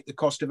and you make the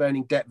cost of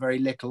owning debt very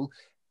little,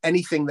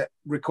 anything that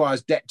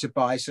requires debt to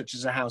buy, such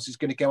as a house, is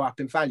going to go up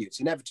in value. It's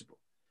inevitable.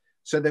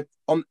 So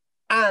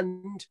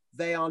and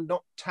they are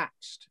not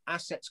taxed.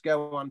 Assets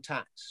go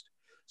untaxed.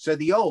 So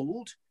the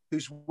old,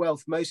 whose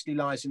wealth mostly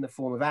lies in the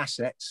form of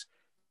assets,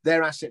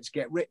 their assets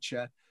get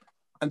richer.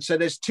 And so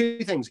there's two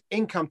things,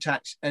 income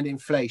tax and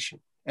inflation.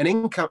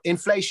 And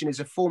inflation is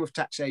a form of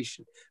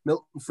taxation.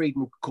 Milton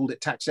Friedman called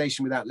it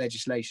taxation without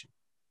legislation.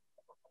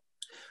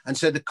 And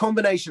so the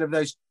combination of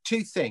those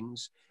two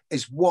things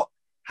is what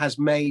has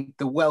made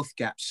the wealth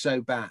gap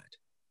so bad.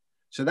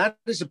 So that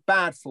is a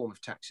bad form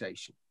of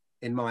taxation,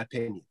 in my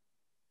opinion.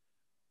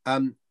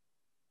 40,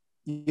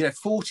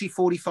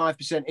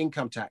 45%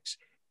 income tax.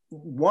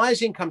 Why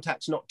is income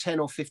tax not 10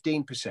 or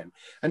 15%?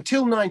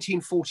 Until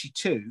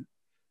 1942,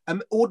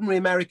 ordinary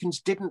Americans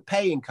didn't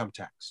pay income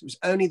tax. It was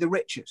only the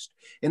richest.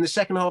 In the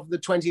second half of the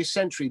 20th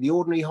century, the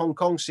ordinary Hong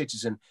Kong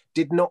citizen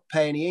did not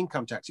pay any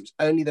income tax. It was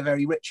only the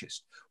very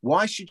richest.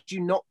 Why should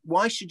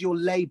your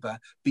labor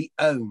be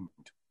owned?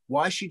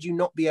 Why should you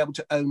not be able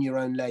to own your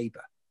own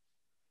labour?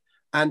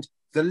 And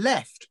the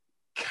left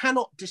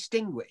cannot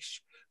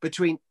distinguish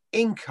between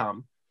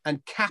income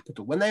and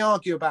capital. When they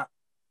argue about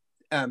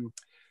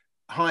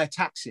higher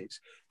taxes,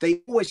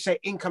 they always say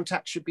income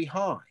tax should be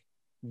high.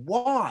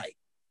 Why?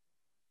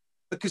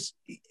 Because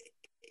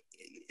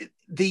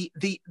the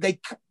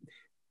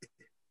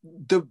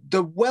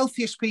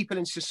wealthiest people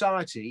in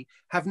society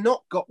have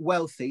not got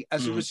wealthy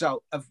as a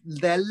result of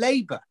their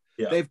labour.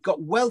 Yeah. They've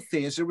got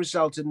wealthy as a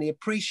result of the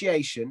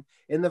appreciation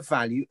in the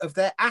value of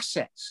their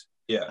assets.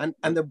 Yeah.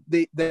 And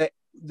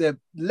the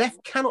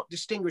left cannot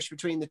distinguish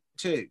between the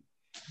two.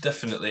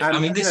 Definitely. And, I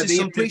mean, this is the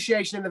something...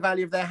 appreciation in the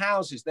value of their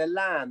houses, their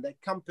land, their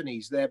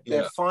companies, their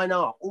fine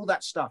art, all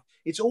that stuff.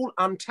 It's all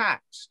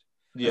untaxed.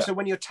 Yeah. And so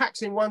when you're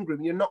taxing one group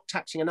and you're not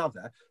taxing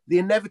another, the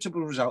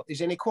inevitable result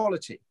is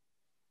inequality.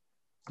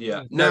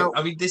 Yeah. Now, No,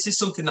 I mean, this is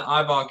something that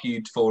I've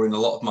argued for in a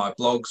lot of my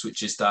blogs,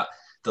 which is that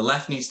the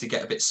left needs to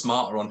get a bit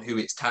smarter on who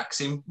it's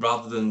taxing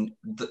rather than,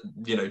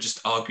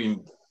 just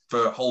arguing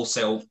for a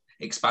wholesale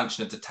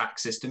expansion of the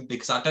tax system,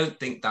 because I don't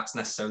think that's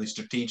necessarily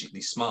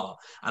strategically smart.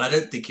 And I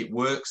don't think it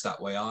works that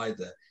way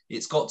either.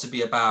 It's got to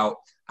be about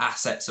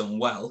assets and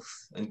wealth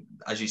and,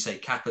 as you say,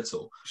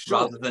 capital,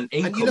 rather than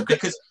income.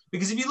 Because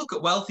if you look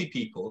at wealthy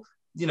people,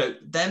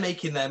 they're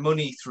making their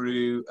money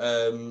through,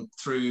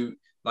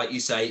 like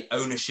you say,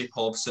 ownership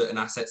of certain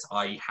assets,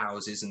 i.e.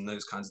 houses and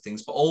those kinds of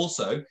things, but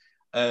also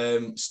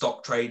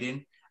stock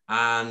trading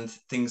and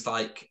things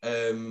like,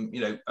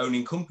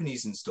 owning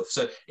companies and stuff.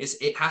 So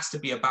it has to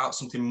be about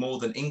something more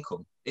than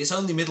income. It's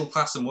only middle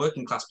class and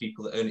working class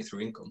people that earn it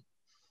through income.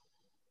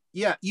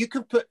 Yeah, you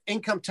can put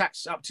income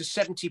tax up to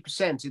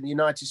 70% in the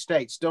United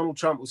States. Donald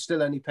Trump will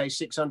still only pay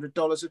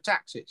 $600 of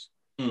taxes.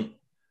 And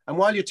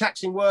while you're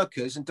taxing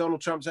workers and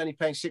Donald Trump's only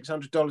paying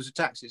 $600 of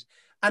taxes,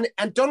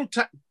 and Donald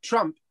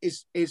Trump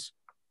is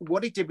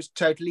what he did was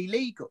totally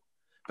legal.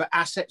 But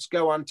assets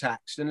go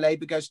untaxed and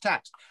labour goes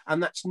taxed.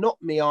 And that's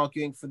not me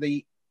arguing for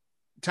the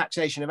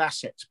taxation of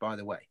assets, by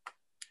the way.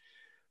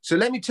 So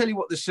let me tell you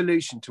what the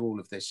solution to all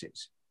of this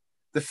is.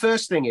 The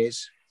first thing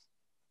is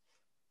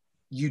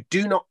you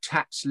do not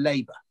tax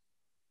labour,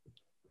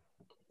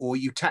 or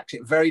you tax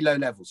it very low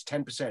levels,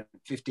 10%,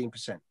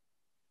 15%.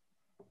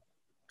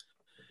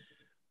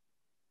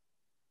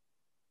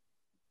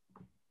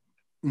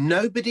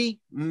 Nobody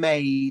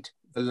made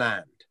the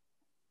land.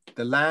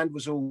 The land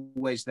was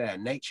always there.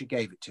 Nature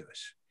gave it to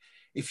us.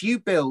 If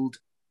you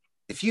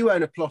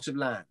own a plot of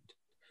land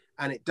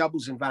and it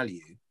doubles in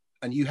value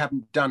and you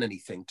haven't done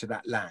anything to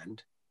that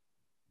land,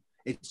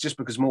 it's just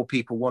because more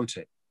people want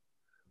it.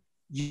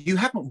 You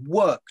haven't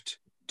worked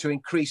to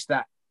increase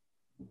the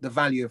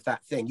value of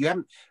that thing. You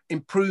haven't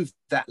improved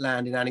that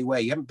land in any way.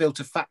 You haven't built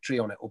a factory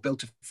on it or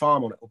built a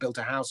farm on it or built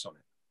a house on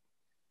it.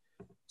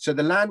 So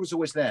the land was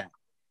always there.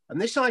 And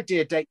this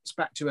idea dates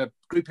back to a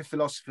group of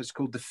philosophers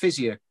called the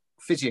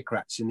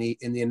physiocrats in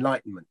the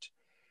Enlightenment.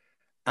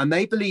 And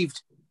they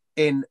believed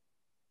in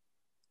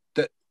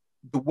that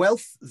the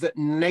wealth that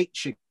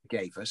nature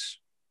gave us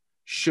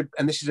should,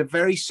 and this is a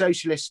very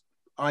socialist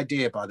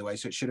idea, by the way,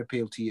 so it should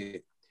appeal to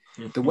you.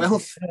 The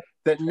wealth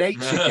that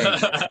nature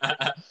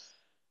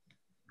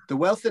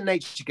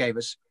gave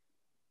us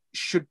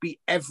should be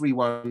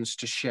everyone's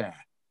to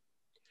share.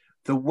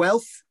 The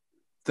wealth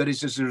that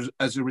is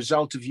as a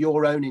result of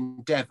your own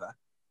endeavor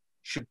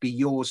should be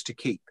yours to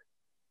keep.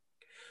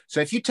 So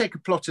if you take a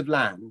plot of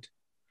land,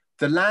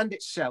 the land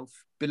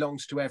itself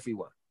belongs to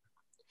everyone.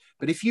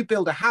 But if you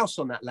build a house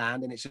on that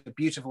land and it's a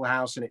beautiful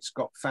house and it's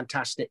got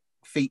fantastic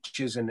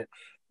features and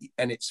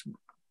it's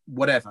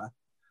whatever,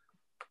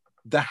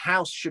 the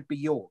house should be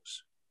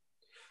yours.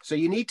 So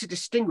you need to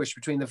distinguish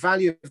between the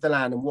value of the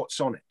land and what's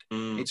on it.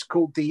 It's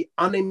called the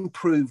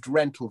unimproved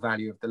rental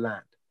value of the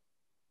land.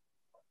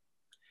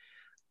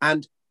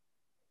 And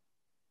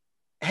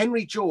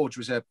Henry George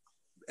was an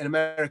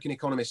American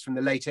economist from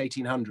the late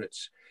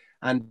 1800s.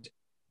 And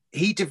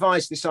he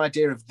devised this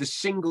idea of the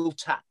single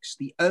tax,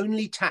 the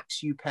only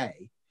tax you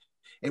pay.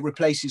 It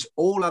replaces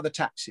all other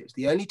taxes.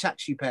 The only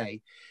tax you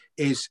pay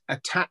is a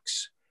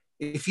tax.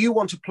 If you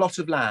want a plot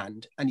of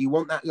land and you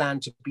want that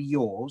land to be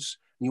yours,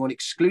 and you want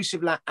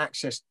exclusive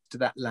access to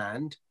that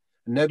land,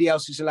 and nobody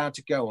else is allowed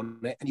to go on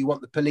it, and you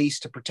want the police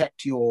to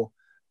protect your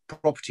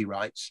property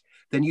rights,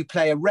 then you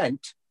pay a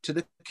rent to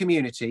the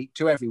community,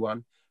 to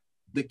everyone,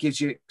 that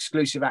gives you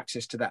exclusive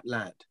access to that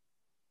land.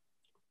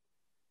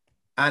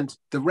 And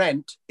the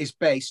rent is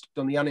based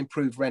on the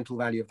unimproved rental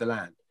value of the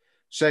land.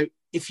 So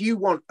if you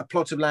want a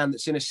plot of land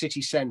that's in a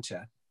city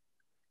centre,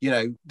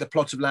 the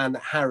plot of land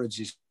that Harrods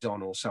is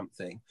on or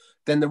something,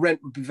 then the rent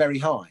would be very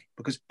high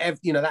because,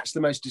 that's the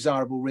most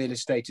desirable real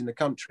estate in the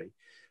country.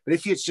 But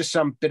if it's just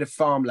some bit of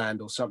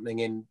farmland or something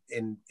in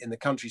the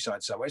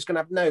countryside somewhere, it's going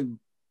to have no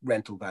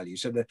rental value.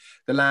 So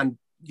the land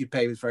you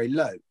pay is very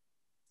low.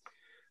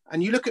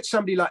 And you look at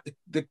somebody like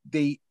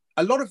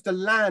a lot of the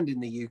land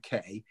in the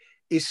UK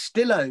is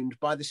still owned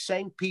by the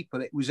same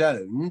people it was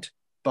owned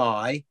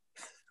by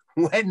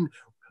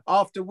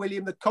after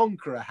William the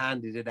Conqueror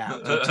handed it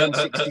out in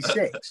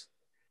 1066.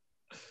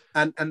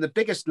 And the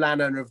biggest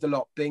landowner of the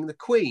lot being the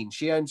Queen.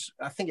 She owns,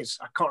 I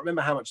can't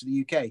remember how much of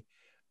the UK.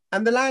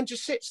 And the land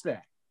just sits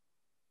there.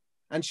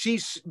 And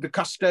she's the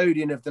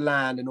custodian of the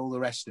land and all the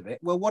rest of it.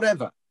 Well,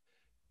 whatever.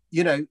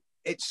 You know,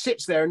 it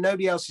sits there and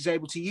nobody else is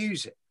able to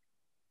use it.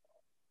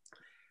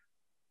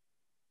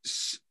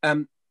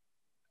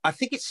 I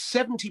think it's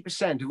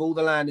 70% of all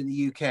the land in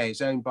the UK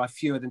is owned by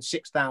fewer than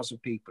 6,000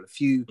 people,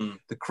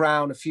 the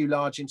Crown, a few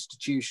large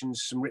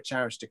institutions, some rich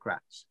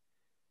aristocrats.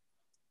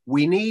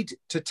 We need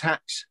to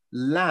tax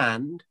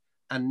land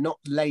and not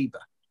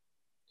labour.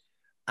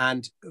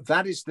 And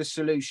that is the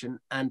solution.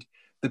 And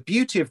the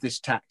beauty of this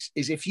tax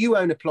is if you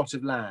own a plot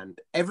of land,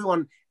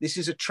 this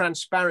is a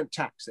transparent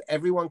tax that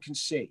everyone can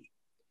see.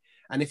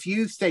 And if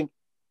you think,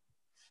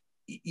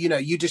 you know,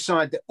 you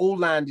decide that all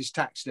land is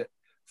taxed at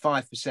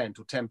 5%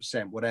 or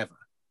 10%, whatever,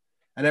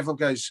 and everyone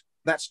goes,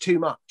 that's too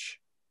much,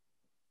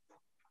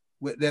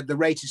 the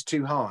rate is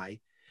too high,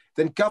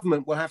 then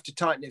government will have to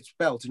tighten its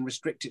belt and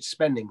restrict its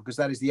spending, because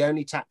that is the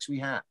only tax we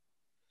have.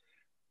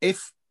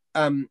 If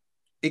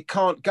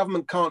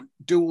government can't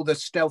do all the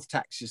stealth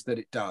taxes that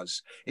it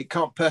does. It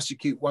can't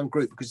persecute one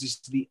group because this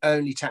is the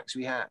only tax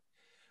we have.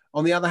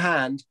 On the other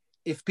hand,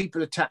 if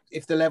people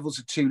if the levels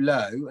are too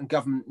low and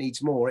government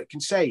needs more, it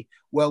can say,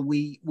 well,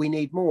 we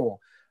need more.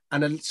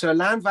 And so a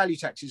land value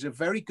tax is a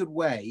very good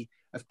way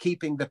of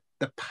keeping the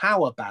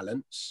power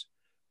balance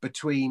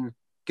between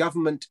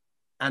government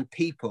and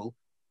people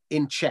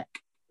in check.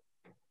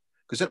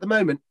 Because at the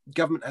moment,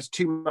 government has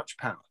too much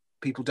power.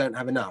 People don't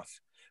have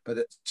enough.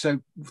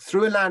 So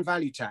through a land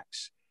value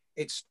tax,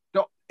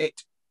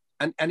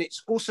 and it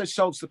also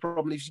solves the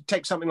problem. If you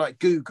take something like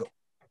Google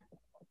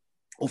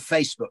or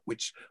Facebook,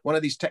 which one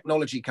of these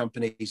technology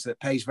companies that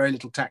pays very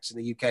little tax in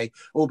the UK,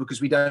 all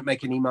because we don't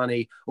make any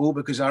money, all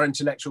because our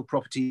intellectual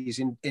property is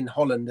in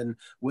Holland and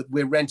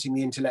we're renting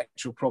the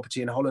intellectual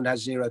property and Holland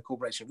has zero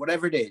corporation,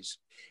 whatever it is.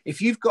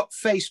 If you've got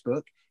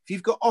Facebook, if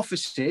you've got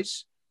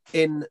offices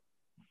in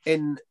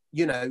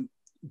you know,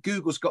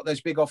 Google's got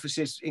those big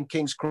offices in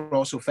King's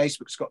Cross, or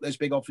Facebook's got those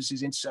big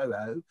offices in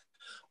Soho,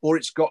 or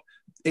it's got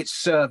its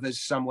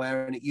servers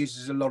somewhere and it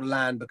uses a lot of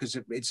land because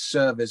of its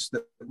servers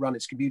that run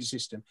its computer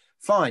system.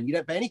 Fine, you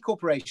don't pay any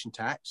corporation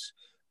tax.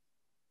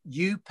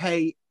 You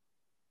pay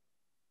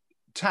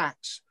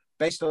tax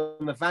based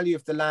on the value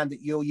of the land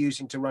that you're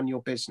using to run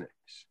your business.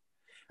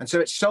 And so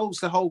it solves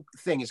the whole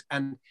thing.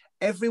 And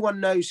everyone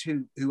knows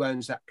who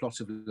owns that plot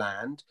of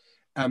land.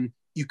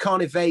 You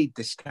can't evade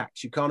this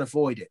tax. You can't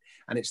avoid it.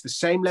 And it's the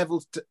same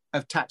level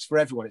of tax for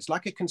everyone. It's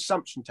like a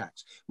consumption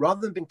tax.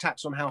 Rather than being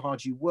taxed on how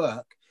hard you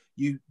work,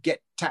 you get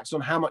taxed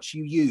on how much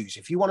you use.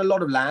 If you want a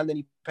lot of land, then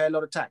you pay a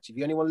lot of tax. If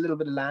you only want a little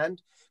bit of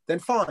land, then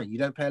fine, you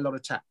don't pay a lot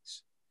of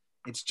tax.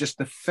 It's just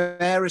the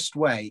fairest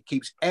way. It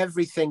keeps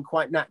everything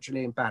quite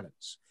naturally in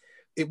balance.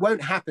 It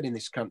won't happen in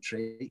this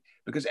country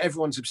because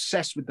everyone's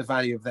obsessed with the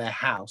value of their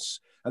house.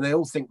 And they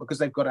all think because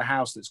they've got a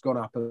house that's gone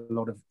up a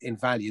lot in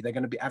value, they're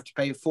going to have to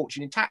pay a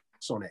fortune in tax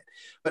on it.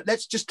 But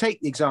let's just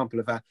take the example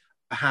of a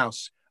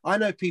house. I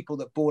know people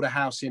that bought a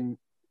house in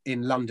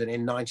London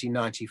in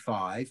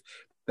 1995.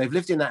 They've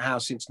lived in that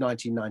house since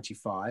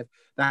 1995.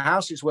 The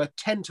house is worth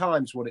 10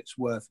 times what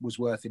was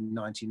worth in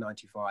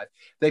 1995.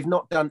 They've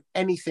not done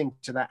anything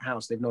to that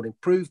house. They've not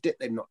improved it.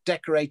 They've not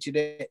decorated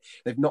it.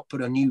 They've not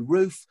put a new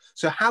roof.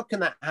 So how can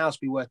that house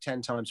be worth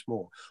 10 times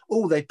more?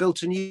 Oh, they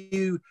built a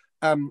new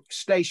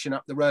station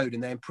up the road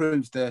and they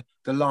improved the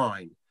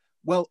line.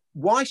 Well,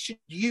 why should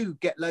you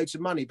get loads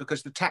of money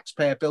because the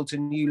taxpayer built a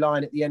new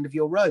line at the end of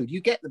your road?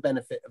 You get the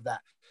benefit of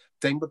that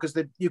thing because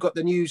you've got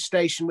the new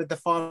station with the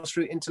fast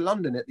route into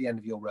London at the end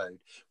of your road.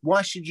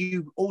 Why should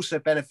you also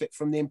benefit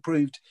from the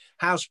improved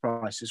house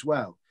price as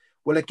well?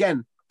 Well,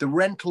 again, the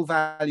rental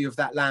value of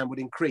that land would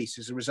increase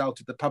as a result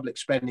of the public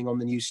spending on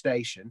the new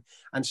station.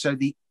 And so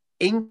the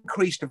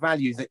increased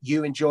value that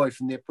you enjoy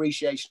from the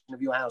appreciation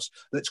of your house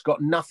that's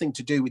got nothing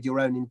to do with your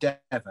own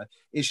endeavour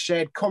is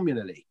shared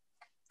communally.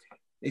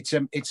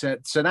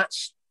 So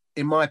that's,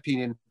 in my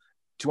opinion,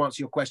 to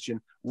answer your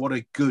question, what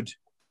a good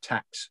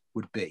tax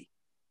would be.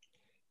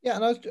 Yeah,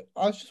 and I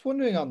was just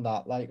wondering on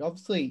that, like,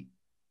 obviously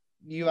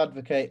you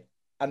advocate,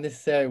 and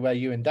this is area where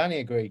you and Danny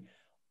agree,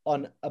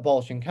 on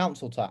abolishing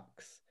council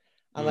tax.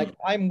 And like,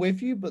 I'm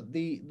with you, but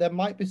there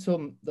might be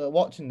some that are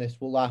watching this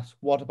will ask,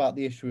 what about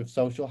the issue of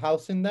social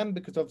housing then?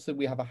 Because obviously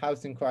we have a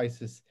housing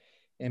crisis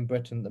in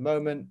Britain at the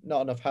moment,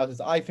 not enough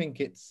houses. I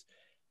think it's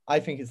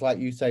like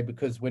you say,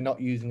 because we're not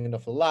using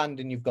enough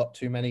land and you've got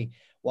too many,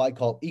 what I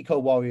call eco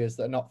warriors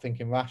that are not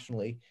thinking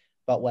rationally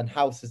about when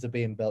houses are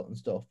being built and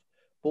stuff.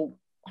 But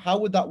how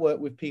would that work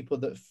with people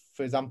that,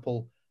 for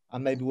example, are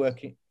maybe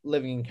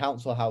living in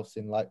council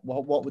housing? Like,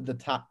 what would the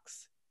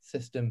tax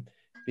system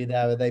be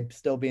there? Are they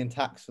still being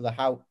taxed for the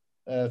house,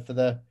 for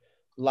the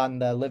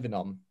land they're living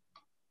on?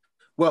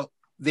 Well,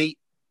 the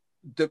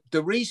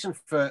reason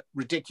for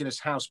ridiculous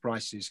house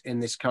prices in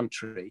this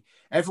country,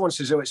 everyone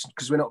says, oh, it's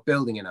because we're not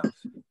building enough.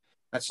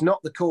 That's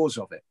not the cause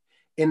of it.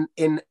 In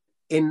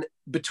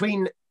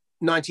between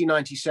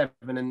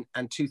 1997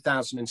 and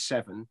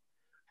 2007,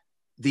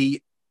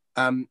 the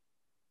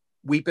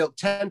We built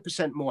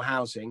 10% more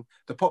housing.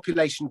 The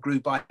population grew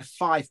by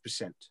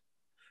 5%.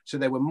 So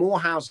there were more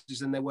houses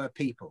than there were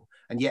people,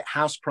 and yet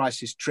house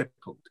prices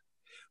tripled.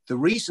 The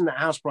reason that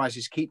house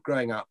prices keep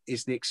growing up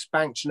is the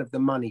expansion of the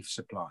money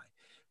supply,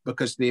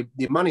 because the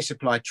money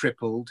supply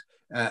tripled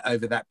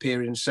over that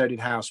period, and so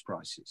did house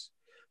prices.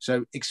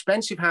 So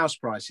expensive house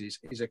prices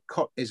is a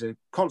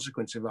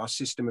consequence of our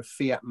system of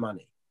fiat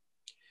money.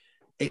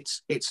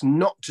 It's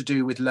not to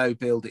do with low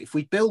build. If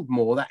we build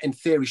more, that in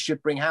theory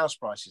should bring house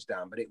prices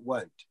down, but it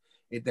won't.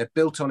 They're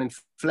built on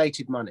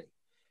inflated money,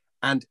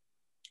 and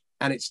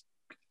it's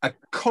a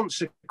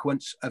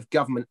consequence of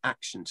government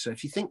action. So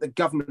if you think the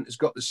government has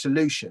got the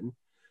solution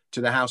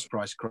to the house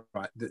price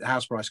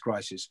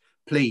crisis,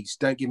 please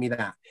don't give me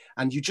that.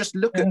 And you just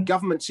look at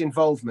government's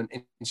involvement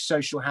in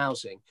social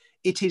housing.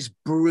 It is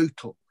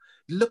brutal.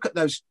 Look at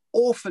those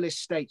awful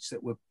estates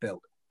that were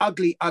built.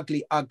 Ugly,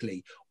 ugly,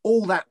 ugly.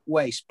 All that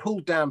waste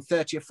pulled down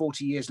 30 or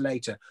 40 years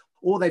later,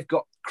 or they've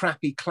got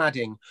crappy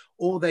cladding,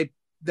 or they're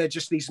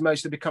just they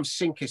become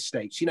sink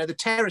estates. You know, the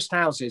terraced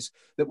houses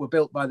that were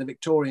built by the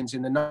Victorians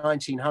in the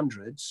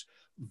 1900s,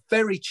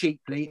 very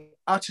cheaply,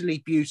 utterly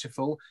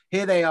beautiful.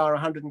 Here they are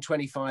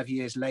 125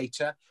 years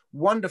later,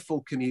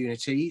 wonderful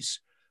communities.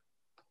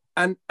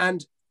 And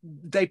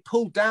they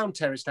pulled down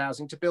terraced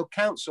housing to build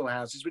council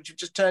houses, which have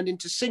just turned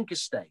into sink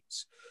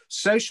estates.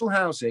 Social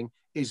housing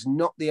is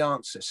not the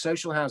answer.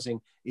 Social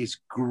housing is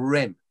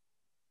grim.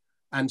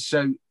 And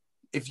so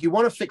if you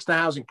want to fix the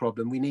housing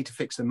problem, we need to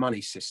fix the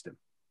money system.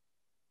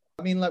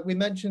 I mean, like we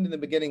mentioned in the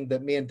beginning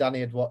that me and Danny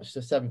had watched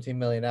the 17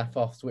 Million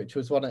F-Offs, which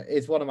was one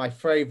of my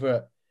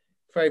favorite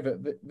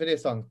video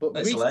songs. But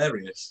that's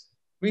hilarious.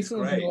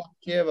 Recently, last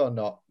year or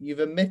not, you've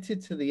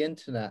admitted to the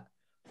internet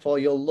for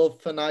your love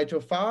for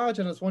Nigel Farage,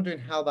 and I was wondering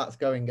how that's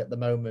going at the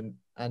moment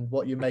and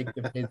what you make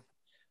of his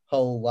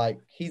whole, like,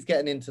 he's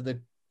getting into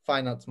the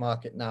finance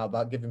market now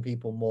about giving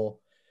people more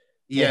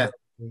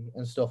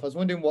and stuff. I was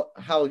wondering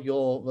how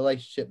your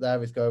relationship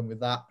there is going with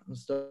that and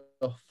stuff.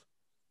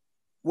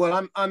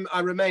 Well, I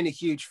remain a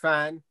huge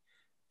fan.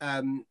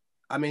 I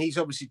mean, he's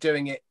obviously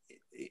doing it.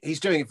 He's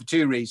doing it for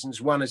two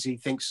reasons. One is he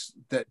thinks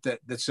that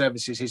the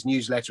services, his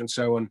newsletter and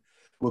so on,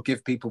 will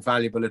give people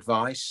valuable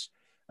advice,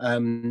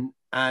 and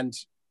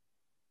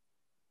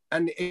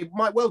it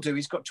might well do.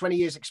 He's got 20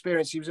 years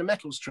experience. He was a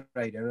metals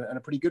trader, and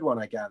a pretty good one,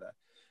 I gather.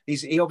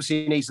 He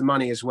obviously needs the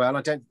money as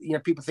well.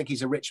 People think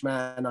he's a rich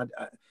man.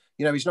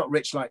 He's not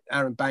rich like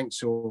Aaron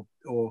Banks or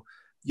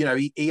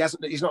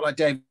he's not like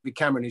David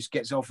Cameron, who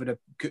gets offered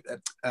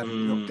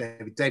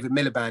David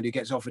Miliband, who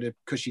gets offered a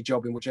cushy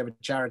job in whichever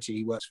charity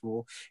he works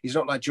for. He's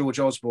not like George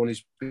Osborne,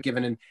 who's been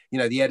given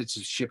the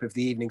editorship of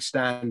the Evening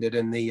Standard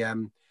and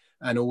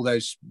and all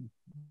those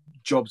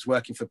jobs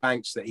working for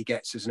banks that he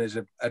gets as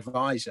an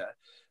advisor.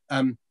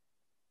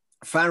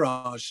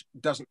 Farage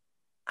doesn't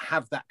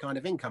have that kind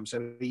of income,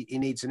 so he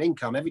needs an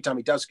income. Every time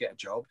he does get a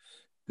job,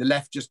 the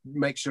left just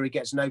makes sure he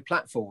gets no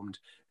platformed,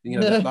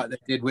 like they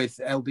did with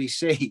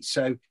LBC.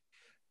 So,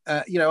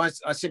 I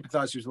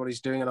sympathise with what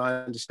he's doing and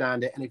I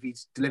understand it. And if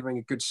he's delivering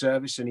a good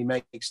service and he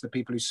makes the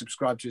people who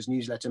subscribe to his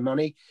newsletter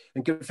money,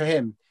 then good for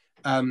him.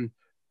 I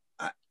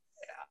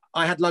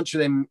had lunch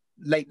with him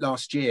late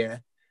last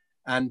year,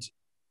 and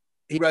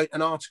he wrote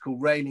an article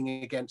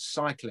railing against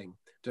cycling.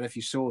 Don't know if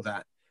you saw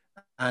that.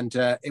 And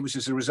it was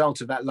as a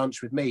result of that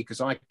lunch with me, because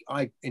I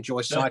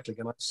enjoy cycling,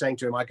 and I was saying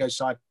to him, I go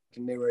cycling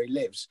near where he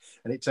lives,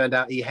 and it turned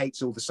out he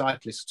hates all the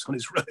cyclists on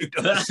his road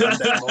on a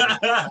Sunday morning.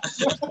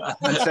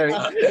 And so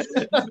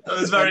that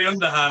was very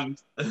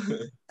underhand.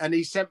 And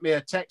he sent me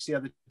a text the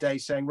other day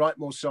saying, write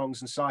more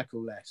songs and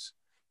cycle less.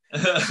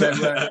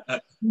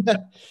 But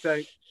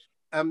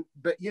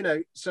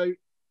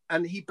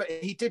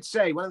he did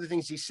say, one of the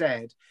things he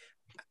said,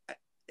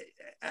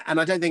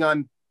 and I don't think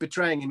I'm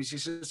betraying him, he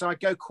says, I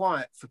go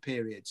quiet for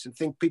periods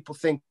and people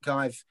think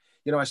I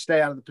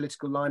stay out of the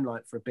political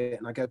limelight for a bit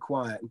and I go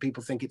quiet, and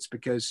people think it's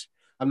because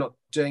I'm not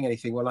doing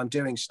anything. Well, I'm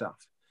doing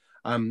stuff.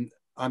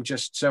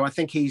 So I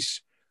think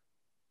he's,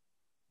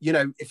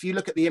 if you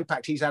look at the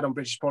impact he's had on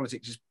British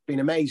politics, it's been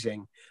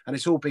amazing. And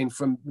it's all been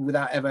from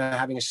without ever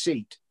having a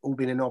seat, all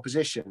been in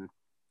opposition.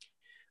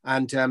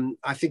 And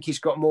I think he's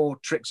got more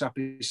tricks up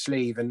his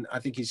sleeve, and I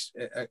think he's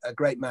a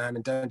great man,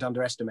 and don't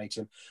underestimate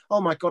him.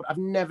 Oh my God, I've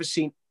never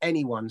seen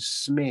anyone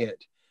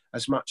smeared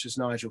as much as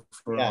Nigel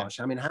Farage.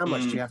 Yeah. I mean, how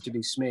much do you have to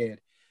be smeared?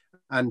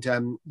 And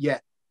and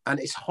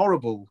it's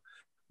horrible,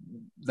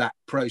 that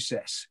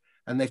process.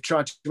 And they've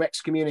tried to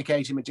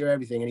excommunicate him and do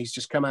everything, and he's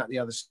just come out the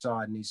other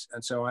side. And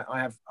so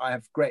I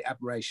have great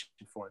admiration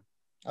for him.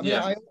 I mean,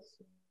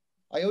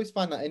 I always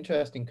find that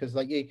interesting, because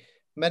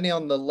many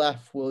on the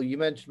left you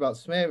mentioned about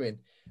smearing,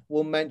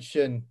 will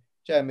mention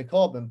Jeremy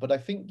Corbyn, but I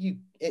think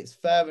it's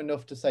fair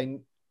enough to say,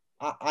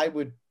 I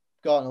would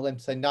go on a limb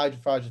to say Nigel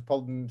Farage has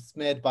probably been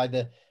smeared by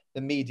the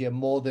media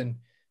more than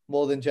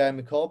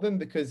Jeremy Corbyn,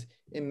 because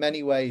in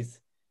many ways,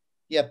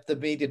 the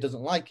media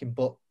doesn't like him,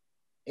 but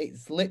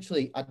it's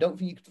literally, I don't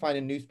think you could find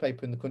a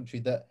newspaper in the country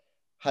that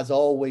has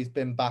always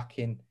been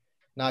backing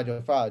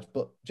Nigel Farage,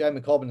 but Jeremy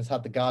Corbyn has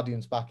had the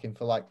Guardian's backing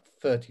for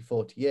 30,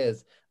 40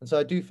 years. And so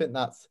I do think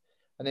that's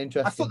an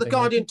interesting. I thought the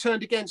Guardian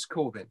turned against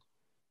Corbyn.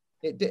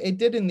 It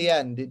did in the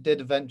end. It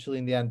did eventually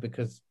in the end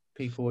because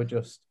people were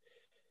just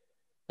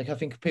like, I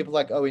think people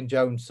like Owen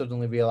Jones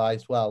suddenly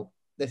realised, well,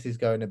 this is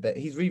going a bit.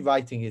 He's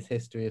rewriting his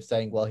history of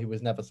saying, well, he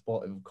was never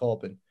supportive of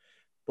Corbyn,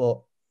 but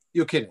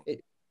you're kidding.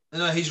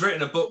 No, he's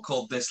written a book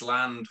called This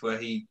Land where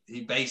he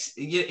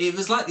basically, it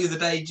was like the other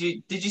day,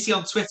 did you see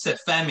on Twitter,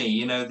 Femi,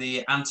 you know,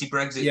 the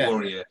anti-Brexit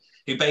warrior,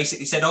 who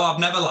basically said, oh, I've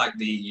never liked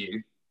the EU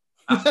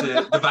after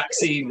the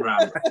vaccine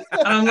rant.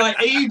 And I'm like,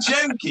 are you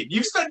joking?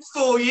 You've spent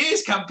 4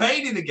 years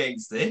campaigning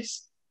against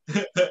this.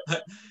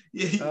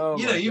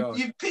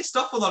 You've pissed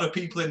off a lot of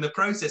people in the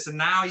process, and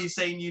now you're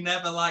saying you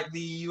never liked the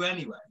EU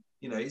anyway.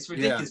 You know, it's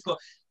ridiculous. Yeah.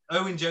 But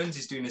Owen Jones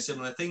is doing a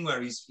similar thing where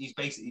he's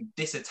basically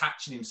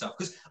disattaching himself,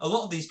 because a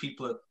lot of these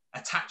people are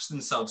attached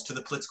themselves to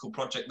the political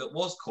project that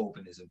was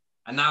Corbynism,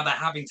 and now they're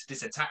having to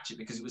disattach it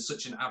because it was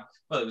such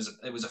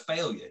it was a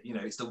failure. You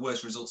know, it's the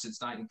worst result since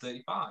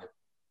 1935.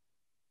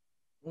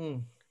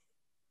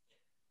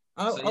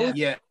 I was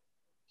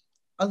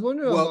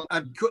wondering. Well,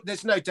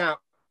 there's no doubt.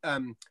 I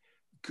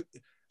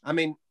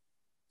mean,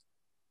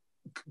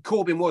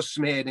 Corbyn was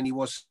smeared and he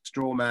was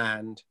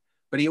straw-manned,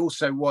 but he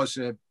also was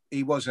a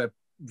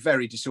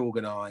very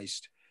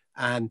disorganised,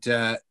 and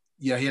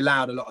he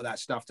allowed a lot of that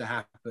stuff to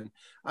happen.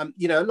 A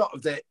lot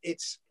of the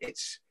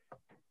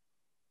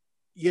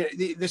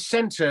the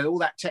centre, all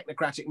that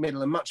technocratic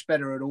middle, are much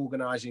better at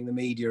organising the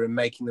media and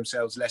making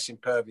themselves less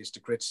impervious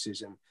to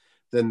criticism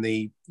than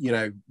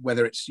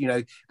whether it's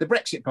the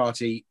Brexit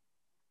Party.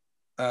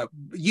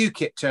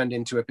 UKIP turned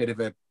into a bit of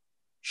a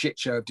shit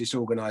show of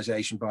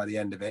disorganisation by the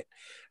end of it,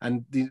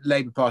 and the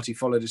Labour Party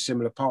followed a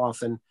similar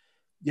path. And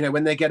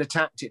when they get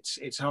attacked,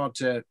 it's hard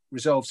to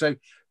resolve. So,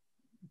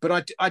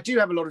 but I do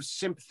have a lot of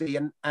sympathy,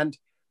 and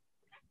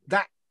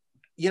that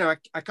I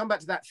come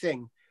back to that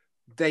thing.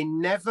 They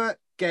never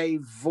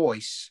gave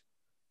voice.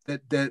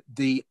 That the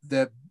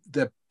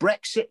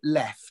Brexit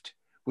left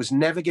was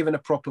never given a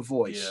proper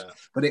voice,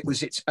 but it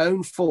was its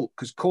own fault,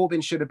 because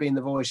Corbyn should have been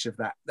the voice of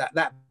that.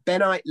 That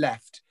Bennite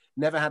left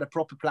never had a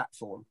proper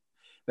platform.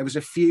 There was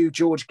a few,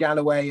 George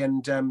Galloway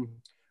and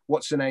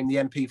what's her name, the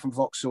MP from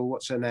Vauxhall,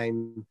 what's her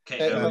name?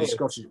 Kate Hoey.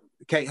 Scottish,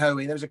 Kate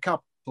Hoey. There was a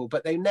couple,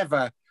 but they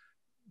never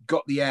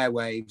got the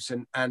airwaves.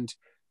 And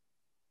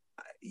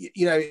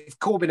if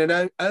Corbyn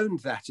had owned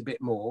that a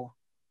bit more,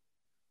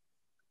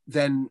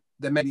 then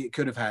maybe it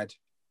could have had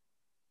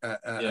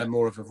a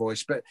more of a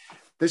voice. But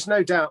there's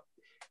no doubt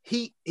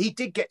he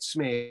did get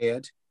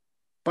smeared,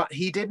 but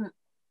he didn't.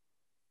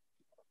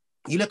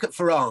 You look at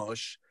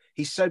Farage,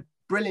 he's so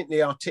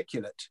brilliantly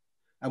articulate.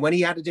 And when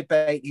he had a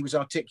debate, he was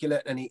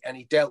articulate, and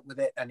he dealt with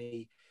it.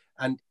 And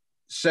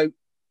so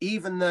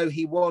even though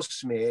he was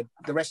smeared,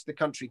 the rest of the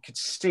country could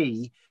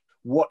see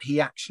what he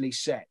actually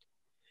said.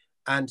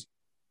 And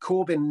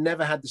Corbyn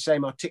never had the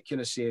same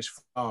articulacy as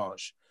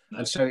Farage. No.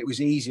 And so it was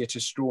easier to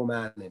straw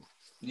man him.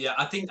 Yeah,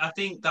 I think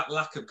that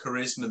lack of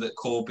charisma that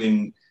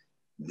Corbyn,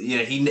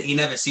 he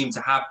never seemed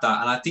to have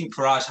that. And I think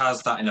Farage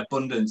has that in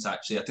abundance,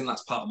 actually. I think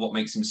that's part of what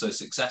makes him so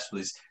successful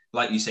is,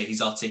 like you say,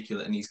 he's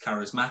articulate and he's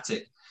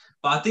charismatic.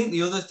 But I think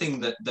the other thing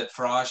that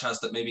Farage has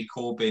that maybe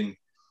Corbyn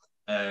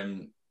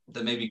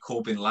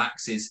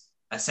lacks is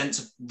a sense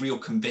of real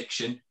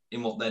conviction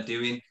in what they're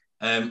doing.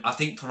 I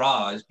think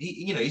Farage,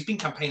 he's been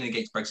campaigning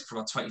against Brexit for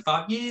about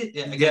 25 years,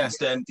 against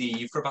the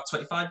EU for about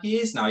 25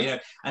 years now,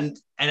 and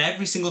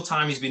every single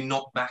time he's been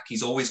knocked back,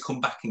 he's always come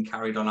back and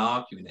carried on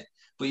arguing it.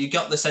 But you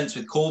got the sense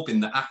with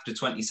Corbyn that after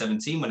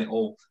 2017, when it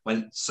all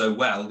went so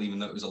well, even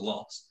though it was a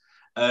loss,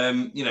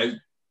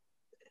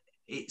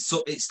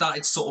 it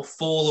started to sort of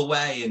fall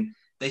away, and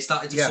they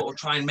started to sort of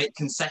try and make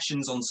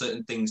concessions on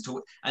certain things,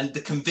 and the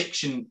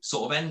conviction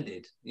sort of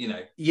ended,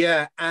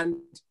 Yeah, and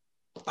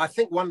I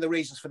think one of the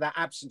reasons for that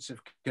absence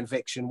of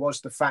conviction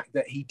was the fact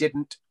that he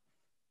didn't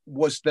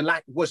have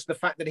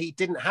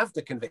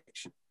the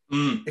conviction.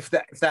 If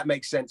that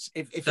makes sense.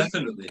 If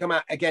he come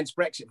out against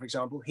Brexit, for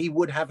example, he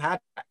would have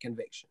had that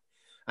conviction,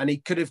 and he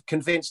could have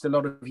convinced a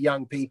lot of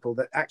young people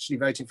that actually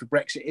voting for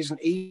Brexit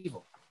isn't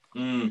evil.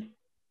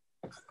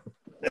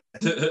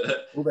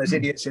 All those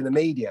idiots in the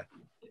media.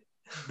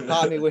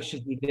 Part of me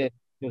wishes he did,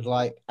 because,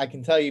 I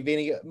can tell you,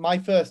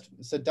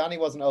 so Danny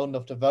wasn't old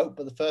enough to vote,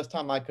 but the first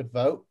time I could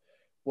vote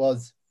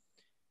was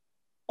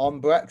on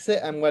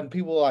Brexit. And when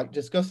people were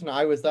discussing it,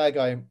 I was there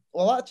going,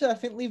 well, actually, I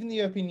think leaving the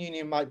European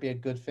Union might be a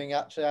good thing.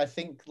 Actually, I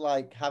think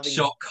having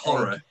shock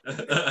horror.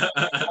 And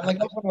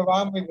everyone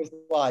around me was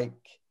like,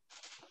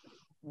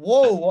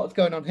 whoa, what's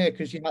going on here?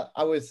 Because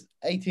I was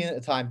 18 at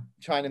the time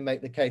trying to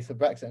make the case for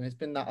Brexit, and it's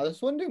been that. I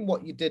was wondering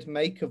what you did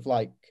make of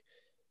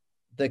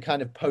the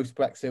kind of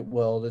post-Brexit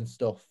world and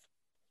stuff,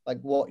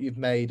 what you've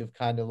made of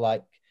kind of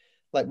like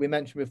we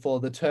mentioned before,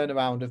 the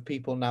turnaround of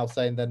people now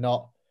saying they're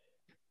not.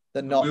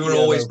 We were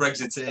always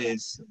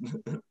Brexiteers.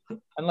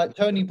 And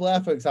Tony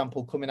Blair, for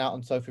example, coming out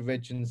on Sophie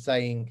Ridge and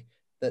saying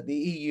that the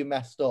EU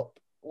messed up.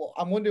 Well,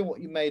 I'm wondering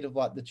what you made of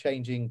the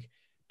changing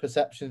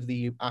perceptions of the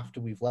EU after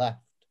we've left.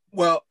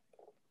 Well,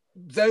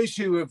 those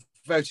who have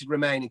voted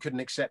Remain and couldn't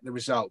accept the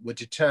result were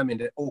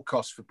determined at all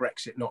costs for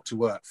Brexit not to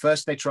work.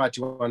 First, they tried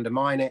to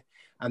undermine it,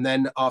 And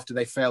then after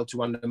they failed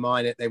to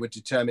undermine it, they were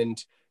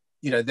determined,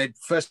 they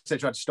tried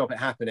to stop it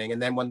happening.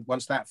 And then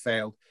once that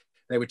failed,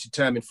 they were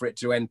determined for it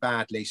to end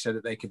badly so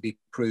that they could be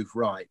proved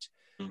right.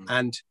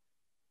 And,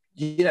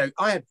 I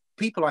had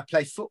people I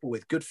play football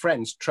with, good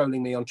friends,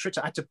 trolling me on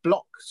Twitter. I had to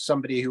block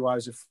somebody who I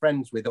was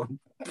friends with on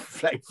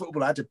playing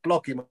football. I had to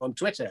block him on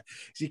Twitter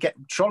because he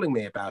kept trolling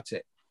me about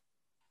it.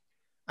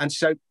 And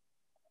so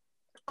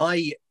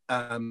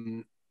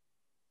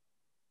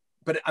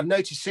but I've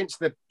noticed since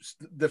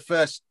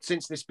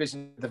since this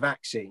business of the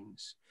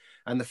vaccines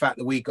and the fact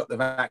that we got the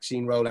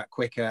vaccine rollout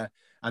quicker,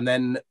 and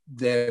then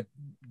them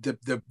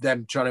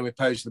trying to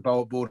impose the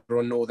border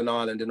on Northern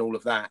Ireland and all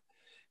of that.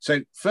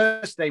 So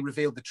first they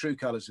revealed the true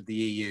colours of the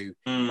EU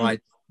by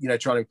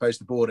trying to impose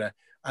the border,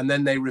 and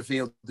then they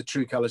revealed the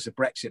true colours of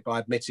Brexit by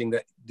admitting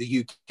that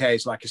the UK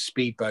is like a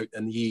speedboat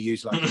and the EU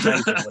is like a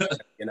tanker. What the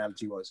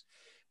analogy was.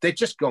 They've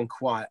just gone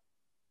quiet,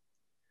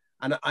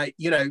 and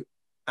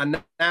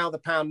and now the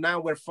pound. Now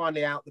we're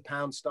finally out. The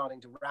pound's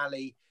starting to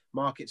rally.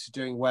 Markets are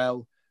doing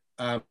well.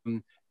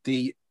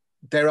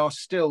 There are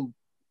still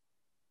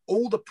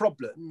all the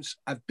problems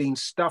have been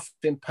stuff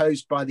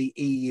imposed by the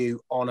EU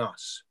on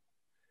us.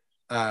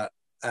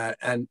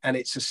 And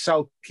it's a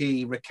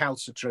sulky,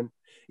 recalcitrant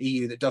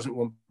EU that doesn't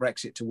want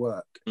Brexit to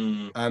work.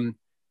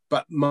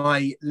 But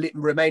my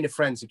Remainer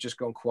friends have just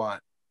gone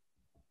quiet.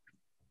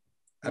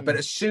 But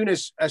as soon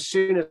as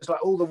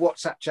like all the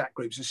WhatsApp chat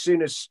groups, as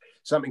soon as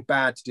something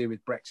bad to do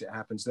with Brexit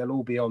happens, they'll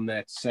all be on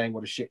there saying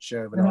what a shit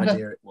show of an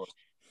idea it was.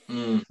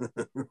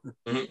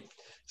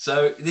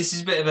 So this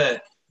is a bit of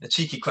a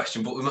cheeky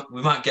question, but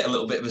we might get a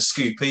little bit of a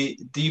scoop.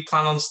 Do you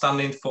plan on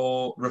standing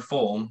for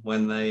reform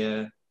when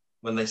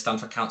they stand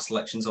for council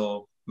elections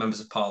or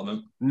members of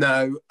parliament?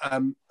 No,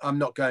 I'm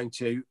not going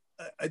to.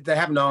 They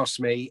haven't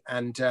asked me,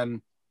 and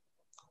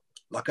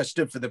like I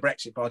stood for the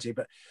Brexit Party,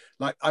 but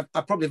like I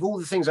probably, of all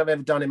the things I've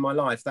ever done in my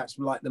life, that's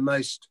like the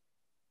most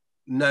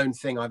known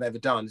thing I've ever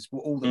done. It's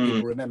all that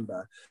people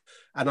remember.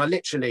 And I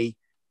literally,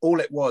 all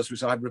it was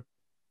I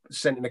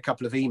sent in a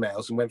couple of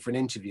emails and went for an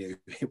interview.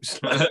 It was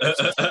like,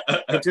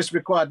 it just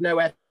required no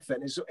effort.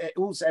 And it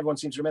also everyone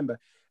seems to remember.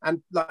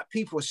 And like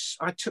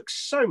I took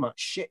so much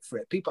shit for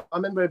it. I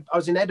remember I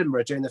was in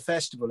Edinburgh during the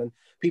festival and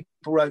people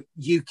wrote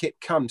UKIP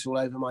cunt all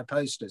over my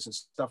posters and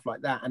stuff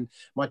like that. And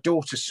my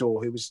daughter saw,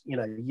 who was,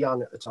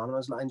 young at the time,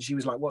 and she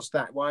was like, "What's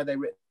that? Why are they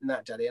written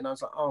that, Daddy?" And I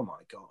was like, "Oh my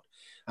God."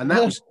 And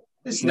that was,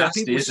 it's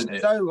nasty, isn't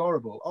it? So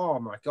horrible. Oh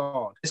my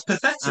God. It's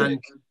pathetic. And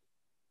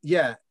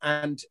yeah.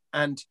 And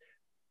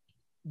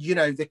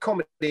the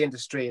comedy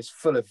industry is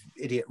full of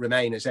idiot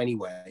Remainers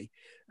anyway.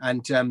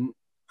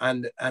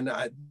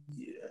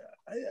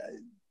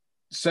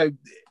 So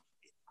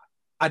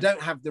I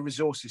don't have the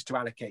resources to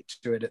allocate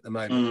to it at the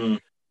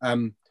moment.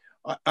 I'm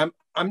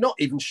not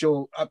even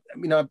sure.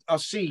 I'll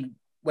see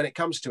when it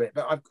comes to it,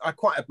 but I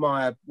quite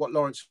admire what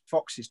Laurence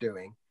Fox is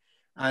doing,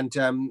 and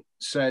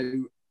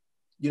so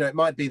it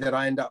might be that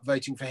I end up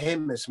voting for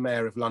him as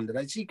Mayor of London.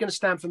 Is he going to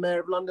stand for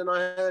Mayor of London? I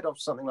heard of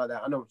something like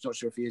that. I'm not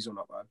sure if he is or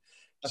not, but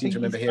I seem to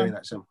remember hearing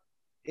that somewhere.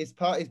 His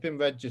party's been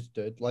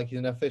registered, like he's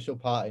an official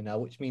party now,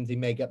 which means he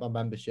may get my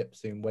membership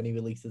soon when he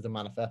releases a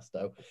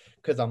manifesto,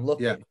 because I'm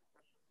looking. Yeah.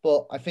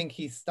 But I think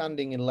he's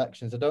standing in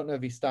elections. I don't know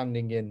if he's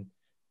standing in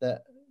the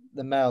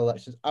mayor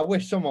elections. I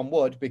wish someone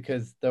would,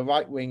 because the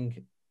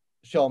right-wing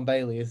Sean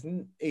Bailey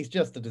he's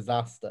just a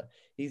disaster.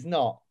 He's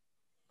not.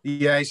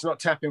 Yeah, he's not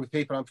tapping with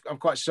people. I'm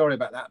quite sorry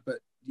about that, but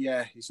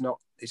yeah, it's not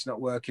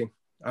working.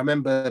 I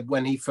remember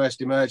when he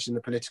first emerged in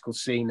the political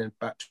scene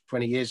about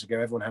 20 years ago,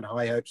 everyone had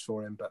high hopes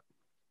for him, but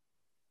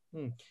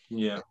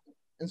yeah.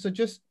 And so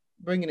just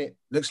bringing it,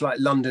 looks like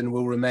London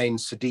will remain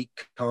Sadiq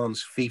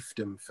Khan's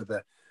fiefdom for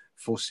the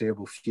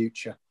foreseeable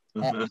future.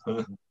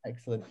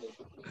 Excellent.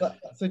 But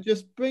so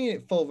just bringing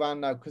it full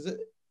round now, because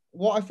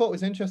what I thought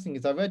was interesting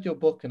is I read your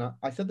book, and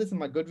I said this in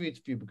my Goodreads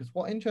review, because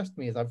what interests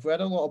me is I've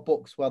read a lot of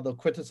books where they'll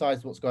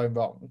criticize what's going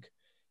wrong.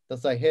 They'll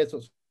say, here's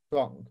what's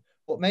wrong.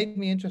 What made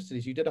me interested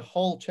is you did a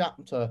whole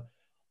chapter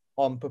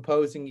on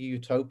proposing a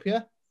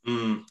utopia.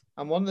 And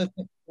one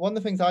of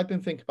the things I've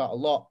been thinking about a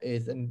lot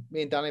is, and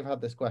me and Danny have had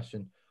this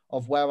question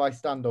of where I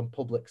stand on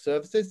public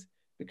services,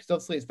 because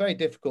obviously it's very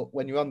difficult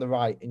when you're on the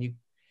right and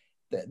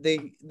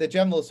the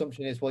general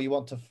assumption is, well, you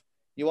want to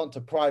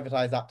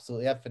privatize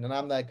absolutely everything, and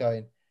I'm there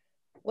going,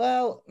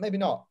 well, maybe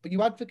not, but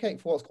you advocate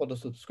for what's called a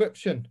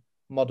subscription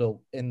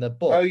model in the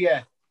book. Oh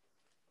yeah.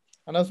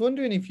 And I was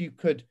wondering if you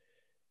could.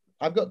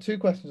 I've got two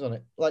questions on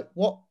it. Like,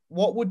 what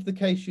would the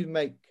case you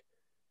make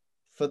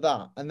for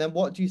that? And then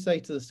what do you say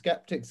to the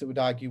skeptics that would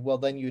argue, well,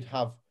 then you'd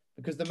have,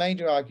 because the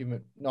major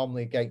argument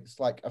normally against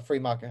like a free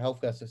market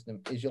healthcare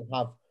system is you'll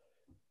have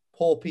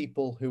poor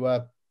people who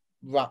are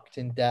racked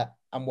in debt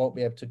and won't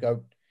be able to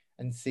go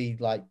and see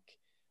like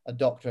a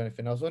doctor or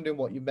anything. I was wondering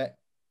what you meant.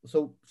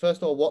 So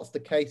first of all, what's the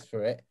case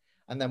for it?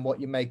 And then what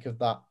you make of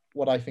that,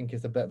 what I think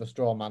is a bit of a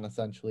straw man,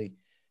 essentially,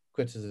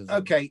 criticism.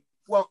 Okay.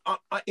 Well,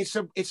 it's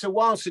a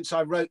while since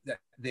I wrote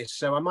this,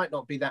 so I might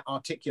not be that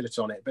articulate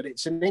on it, but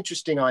it's an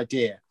interesting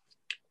idea.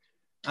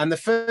 And the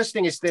first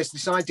thing is there's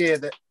this idea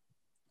that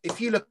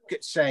if you look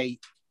at, say,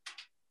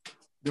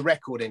 the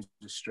record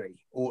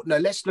industry, or no,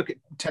 let's look at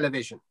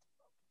television.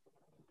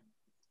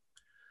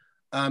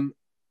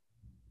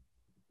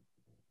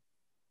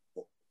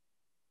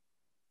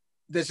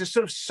 There's a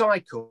sort of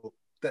cycle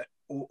that,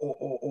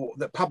 or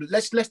that public.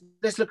 Let's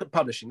look at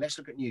publishing. Let's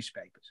look at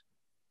newspapers.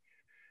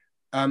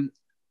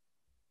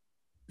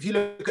 If you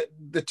look at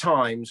the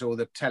Times or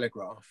the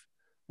Telegraph,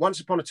 once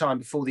upon a time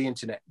before the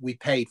internet, we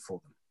paid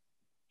for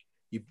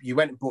them. You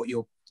went and bought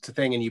your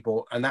thing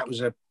and that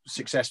was a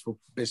successful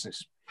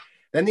business.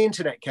 Then the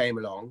internet came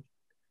along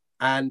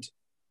and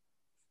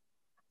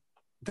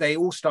they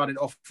all started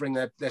offering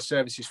their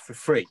services for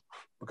free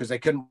because they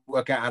couldn't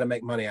work out how to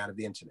make money out of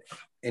the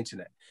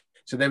internet.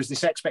 So there was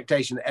this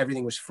expectation that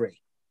everything was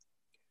free.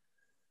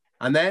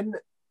 And then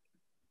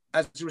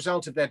as a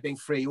result of their being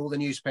free, all the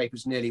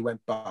newspapers nearly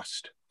went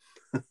bust.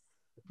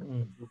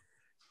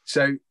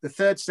 So the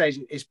third stage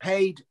is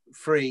paid,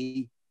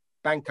 free,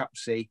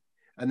 bankruptcy,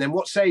 and then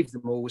what saved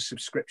them all was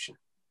subscription.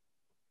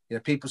 You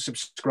know, people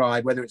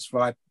subscribe, whether it's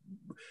via,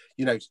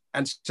 you know,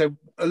 and so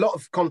a lot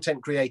of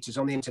content creators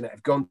on the internet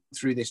have gone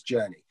through this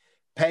journey: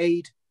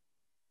 paid,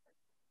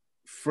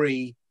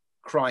 free,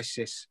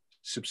 crisis,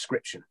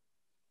 subscription.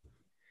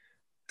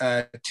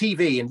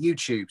 TV and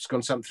YouTube's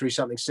gone through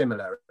something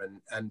similar,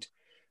 and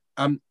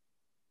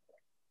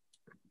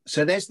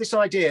so there's this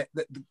idea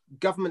that the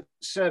government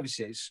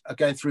services are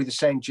going through the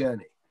same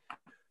journey.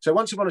 So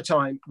once upon a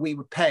time, we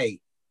would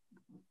pay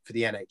for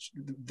the NHS.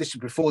 This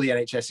was before the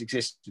NHS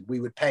existed. We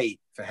would pay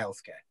for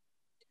healthcare,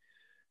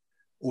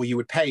 or you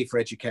would pay for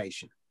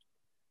education.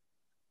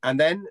 And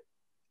then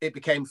it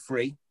became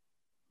free,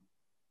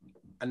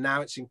 and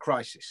now it's in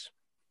crisis.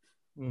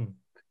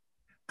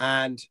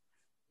 And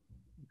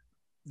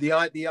the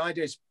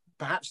idea is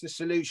perhaps the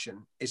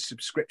solution is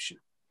subscription.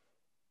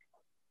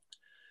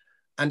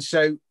 And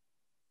so,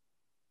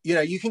 you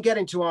know, you can get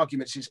into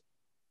arguments is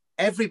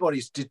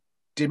everybody's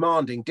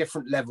demanding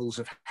different levels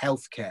of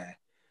healthcare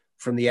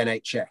from the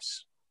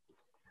NHS.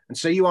 And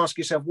so you ask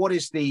yourself, what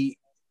is the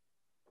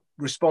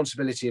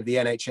responsibility of the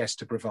NHS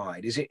to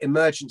provide? Is it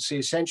emergency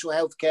essential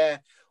healthcare,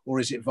 or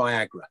is it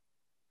Viagra?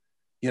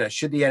 You know,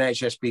 should the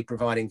NHS be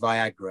providing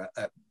Viagra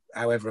at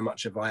however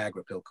much a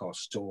Viagra pill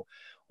costs, or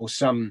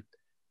some,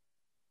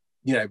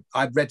 you know,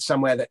 I've read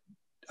somewhere that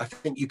I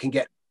think you can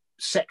get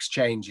sex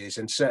changes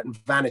and certain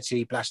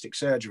vanity plastic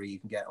surgery you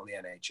can get on the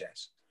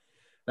NHS.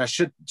 Now,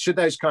 should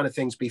those kind of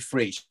things be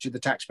free? Should the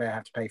taxpayer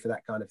have to pay for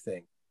that kind of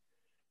thing?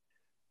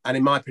 And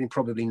in my opinion,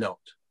 probably not.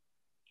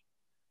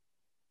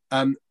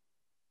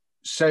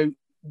 So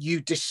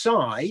you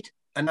decide,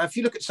 and now if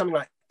you look at something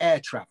like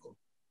air travel,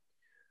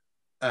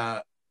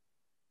 the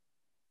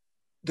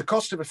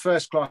cost of a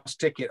first class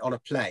ticket on a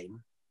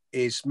plane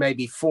is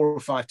maybe 4 or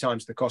 5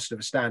 times the cost of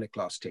a standard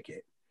class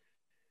ticket.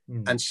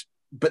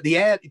 But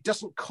it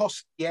doesn't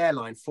cost the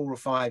airline 4 or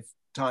 5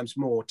 times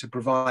more to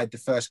provide the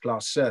first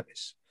class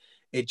service.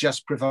 It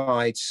just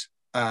provides,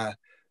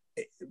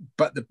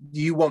 but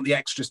you want the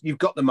extras. You've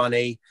got the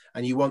money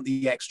and you want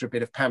the extra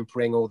bit of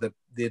pampering or the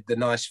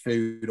nice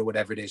food or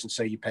whatever it is, and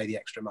so you pay the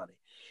extra money.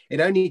 It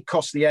only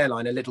costs the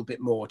airline a little bit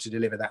more to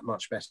deliver that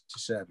much better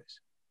service.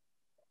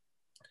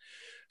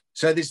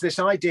 So there's this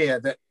idea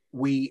that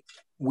we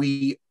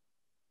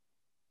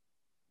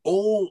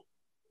all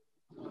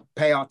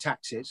pay our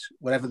taxes,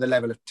 whatever the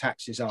level of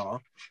taxes are,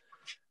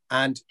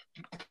 and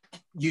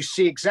you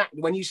see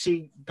exactly when you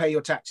pay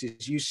your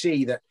taxes, you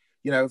see that,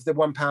 you know, of the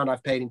 £1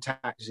 I've paid in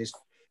taxes,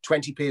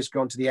 20p has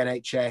gone to the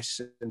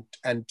NHS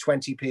and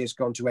 20p has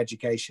gone to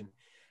education.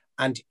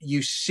 And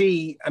you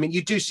see, I mean,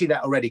 you do see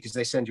that already because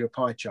they send you a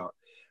pie chart,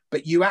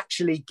 but you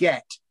actually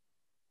get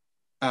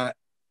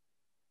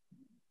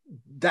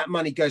that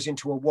money goes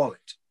into a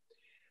wallet.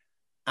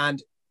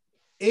 And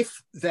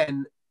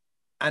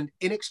and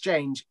in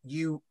exchange,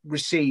 you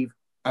receive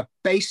a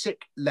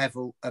basic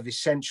level of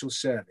essential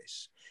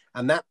service.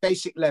 And that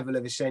basic level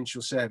of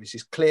essential service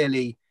is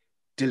clearly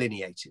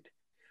delineated.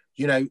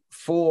 You know,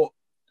 for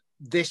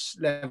this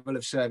level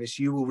of service,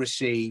 you will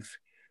receive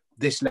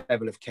this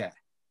level of care.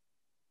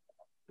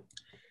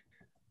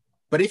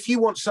 But if you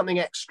want something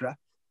extra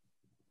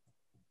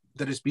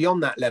that is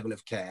beyond that level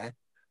of care,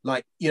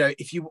 like, you know,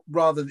 if you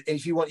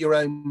want your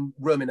own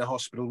room in a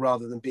hospital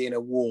rather than be in a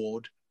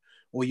ward,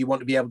 or you want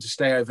to be able to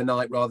stay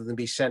overnight rather than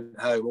be sent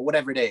home, or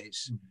whatever it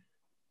is,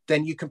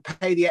 then you can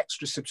pay the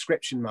extra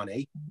subscription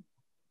money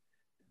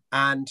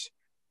and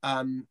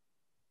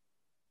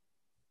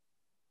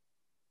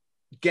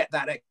get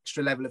that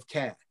extra level of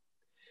care.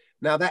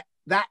 Now that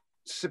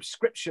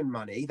subscription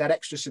money, that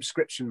extra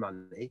subscription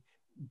money,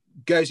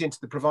 goes into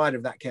the provider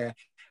of that care,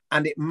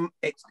 and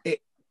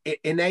it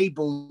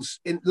enables,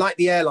 like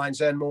the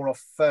airlines earn more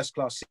off first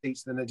class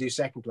seats than they do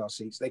second class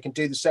seats. They can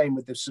do the same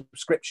with the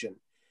subscription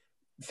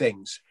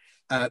things,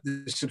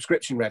 the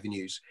subscription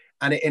revenues,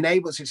 and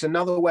it's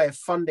another way of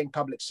funding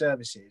public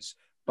services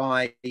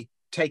by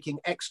taking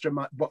extra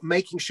money, but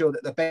making sure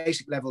that the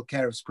basic level of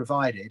care is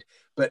provided,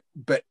 but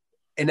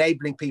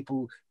enabling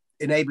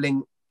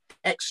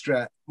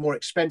extra, more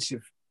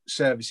expensive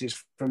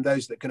services from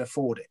those that can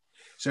afford it.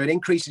 So it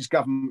increases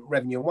government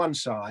revenue on one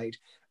side,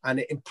 and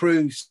it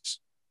improves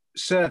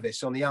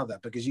service on the other,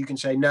 because you can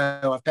say, no,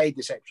 I've paid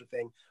this extra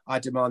thing, I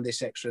demand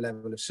this extra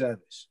level of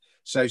service.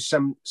 So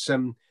some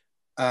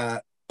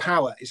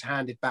power is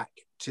handed back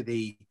to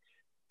the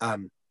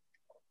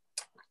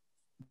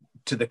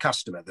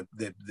customer,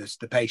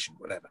 the patient,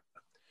 whatever.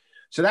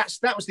 So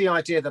that was the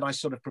idea that I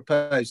sort of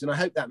proposed, and I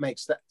hope that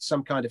makes that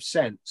some kind of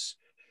sense.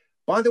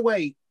 By the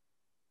way,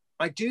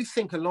 I do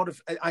think a lot of,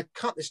 I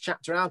cut this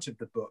chapter out of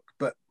the book,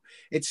 but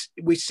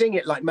we sing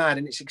it like mad,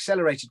 and it's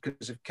accelerated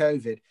because of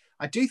COVID.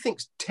 I do think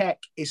tech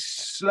is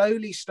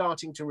slowly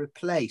starting to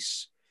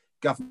replace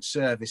government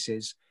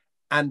services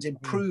and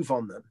improve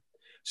on them.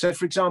 So,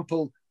 for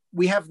example,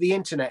 we have the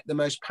internet, the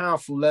most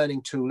powerful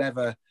learning tool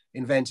ever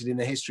invented in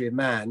the history of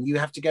man. You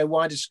have to go,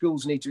 why do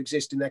schools need to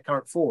exist in their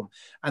current form?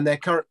 And their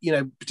current,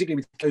 particularly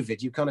with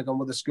COVID, you've kind of gone,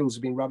 well, the schools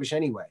have been rubbish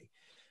anyway.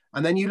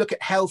 And then you look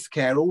at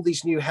healthcare, all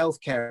these new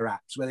healthcare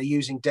apps where they're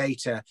using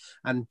data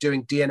and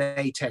doing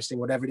DNA testing,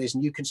 whatever it is.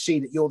 And you can see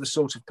that you're the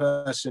sort of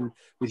person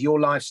with your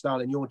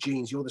lifestyle and your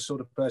genes, you're the sort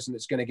of person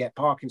that's going to get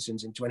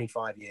Parkinson's in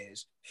 25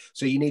 years.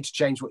 So you need to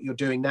change what you're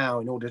doing now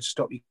in order to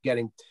stop you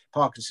getting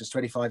Parkinson's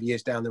 25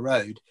 years down the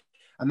road.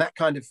 And that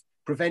kind of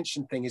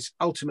prevention thing is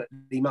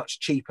ultimately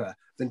much cheaper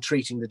than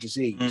treating the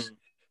disease.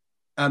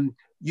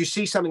 You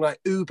see something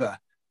like Uber.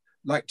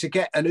 Like to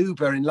get an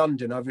Uber in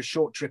London over a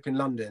short trip in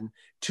London,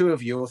 2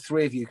 of you or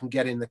 3 of you can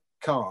get in the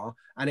car,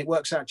 and it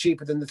works out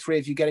cheaper than the 3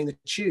 of you getting the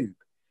tube.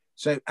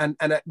 So, and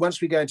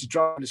once we go into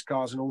driverless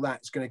cars and all that,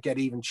 it's going to get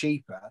even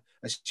cheaper,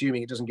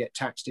 assuming it doesn't get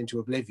taxed into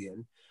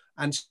oblivion.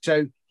 And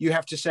so you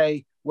have to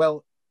say,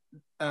 well,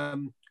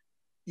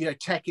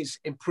 tech is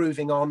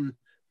improving on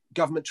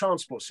government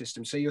transport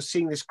systems. So you're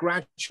seeing this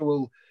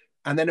gradual,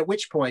 and then at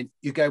which point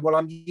you go, well,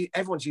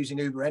 everyone's using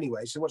Uber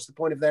anyway, so what's the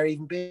point of there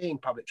even being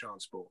public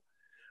transport?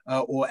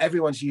 Or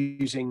everyone's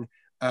using,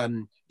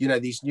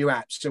 these new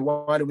apps. So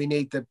why do we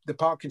need the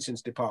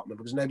Parkinson's department?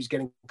 Because nobody's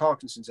getting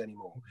Parkinson's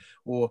anymore.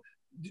 Or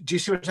do you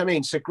see what I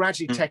mean? So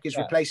gradually tech is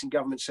replacing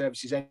government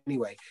services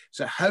anyway.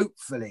 So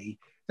hopefully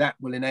that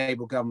will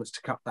enable governments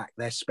to cut back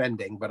their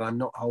spending, but I'm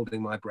not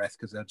holding my breath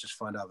because they'll just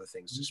find other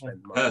things to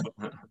spend money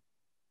on.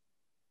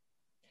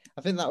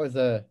 I think that was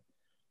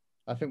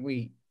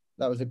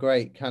a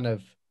great kind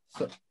of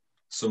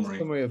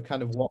summary of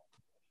kind of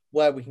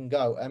where we can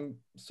go.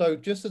 So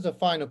just as a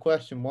final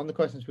question, one of the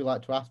questions we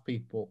like to ask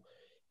people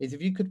is,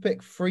 if you could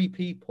pick 3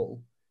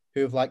 people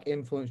who have like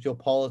influenced your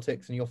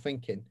politics and your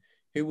thinking,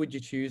 who would you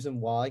choose and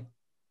why?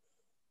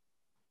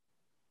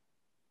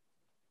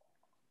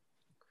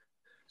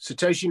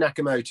 Satoshi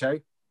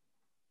Nakamoto.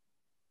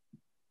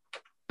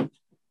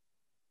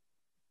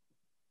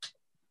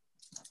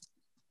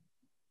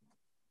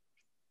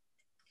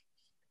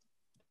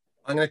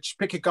 I'm going to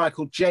pick a guy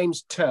called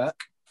James Turk.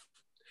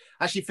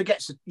 Actually,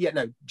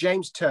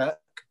 James Turk,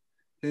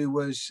 who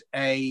was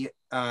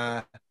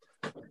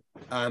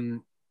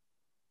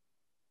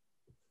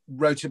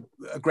wrote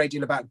a great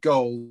deal about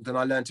gold, and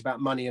I learned about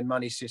money and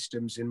money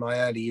systems in my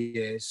early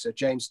years. So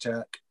James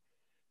Turk,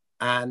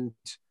 and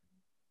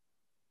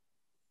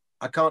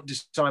I can't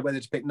decide whether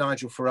to pick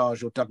Nigel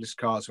Farage or Douglas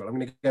Carswell. I'm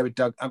going to go with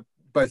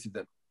both of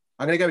them.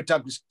 I'm going to go with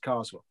Douglas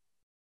Carswell.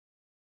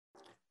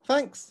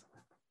 Thanks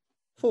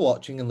for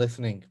watching and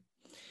listening.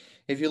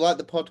 If you like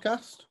the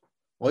podcast,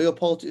 or you're a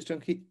politics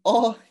junkie,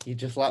 or you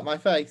just like my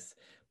face,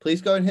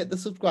 please go and hit the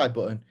subscribe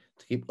button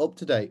to keep up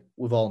to date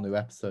with all new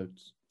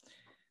episodes.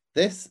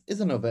 This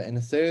is another in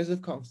a series of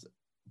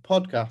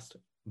podcasts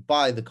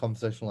by The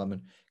Conversational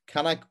Lemon.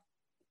 Can I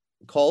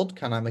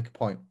Make a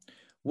Point?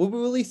 We'll be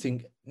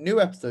releasing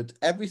new episodes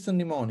every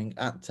Sunday morning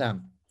at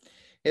 10.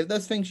 If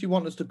there's things you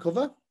want us to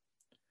cover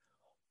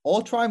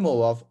or try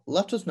more of,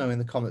 let us know in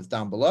the comments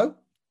down below,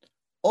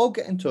 or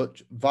get in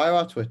touch via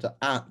our Twitter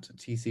at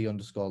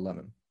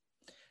 @TC_lemon.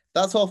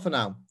 That's all for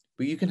now,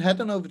 but you can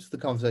head on over to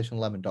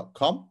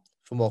theconversationlemon.com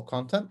for more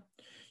content.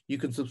 You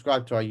can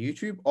subscribe to our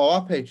YouTube or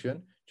our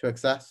Patreon to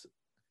access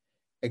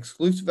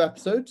exclusive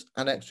episodes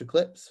and extra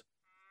clips.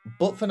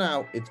 But for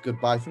now, it's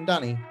goodbye from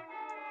Danny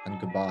and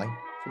goodbye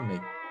from me.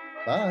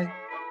 Bye.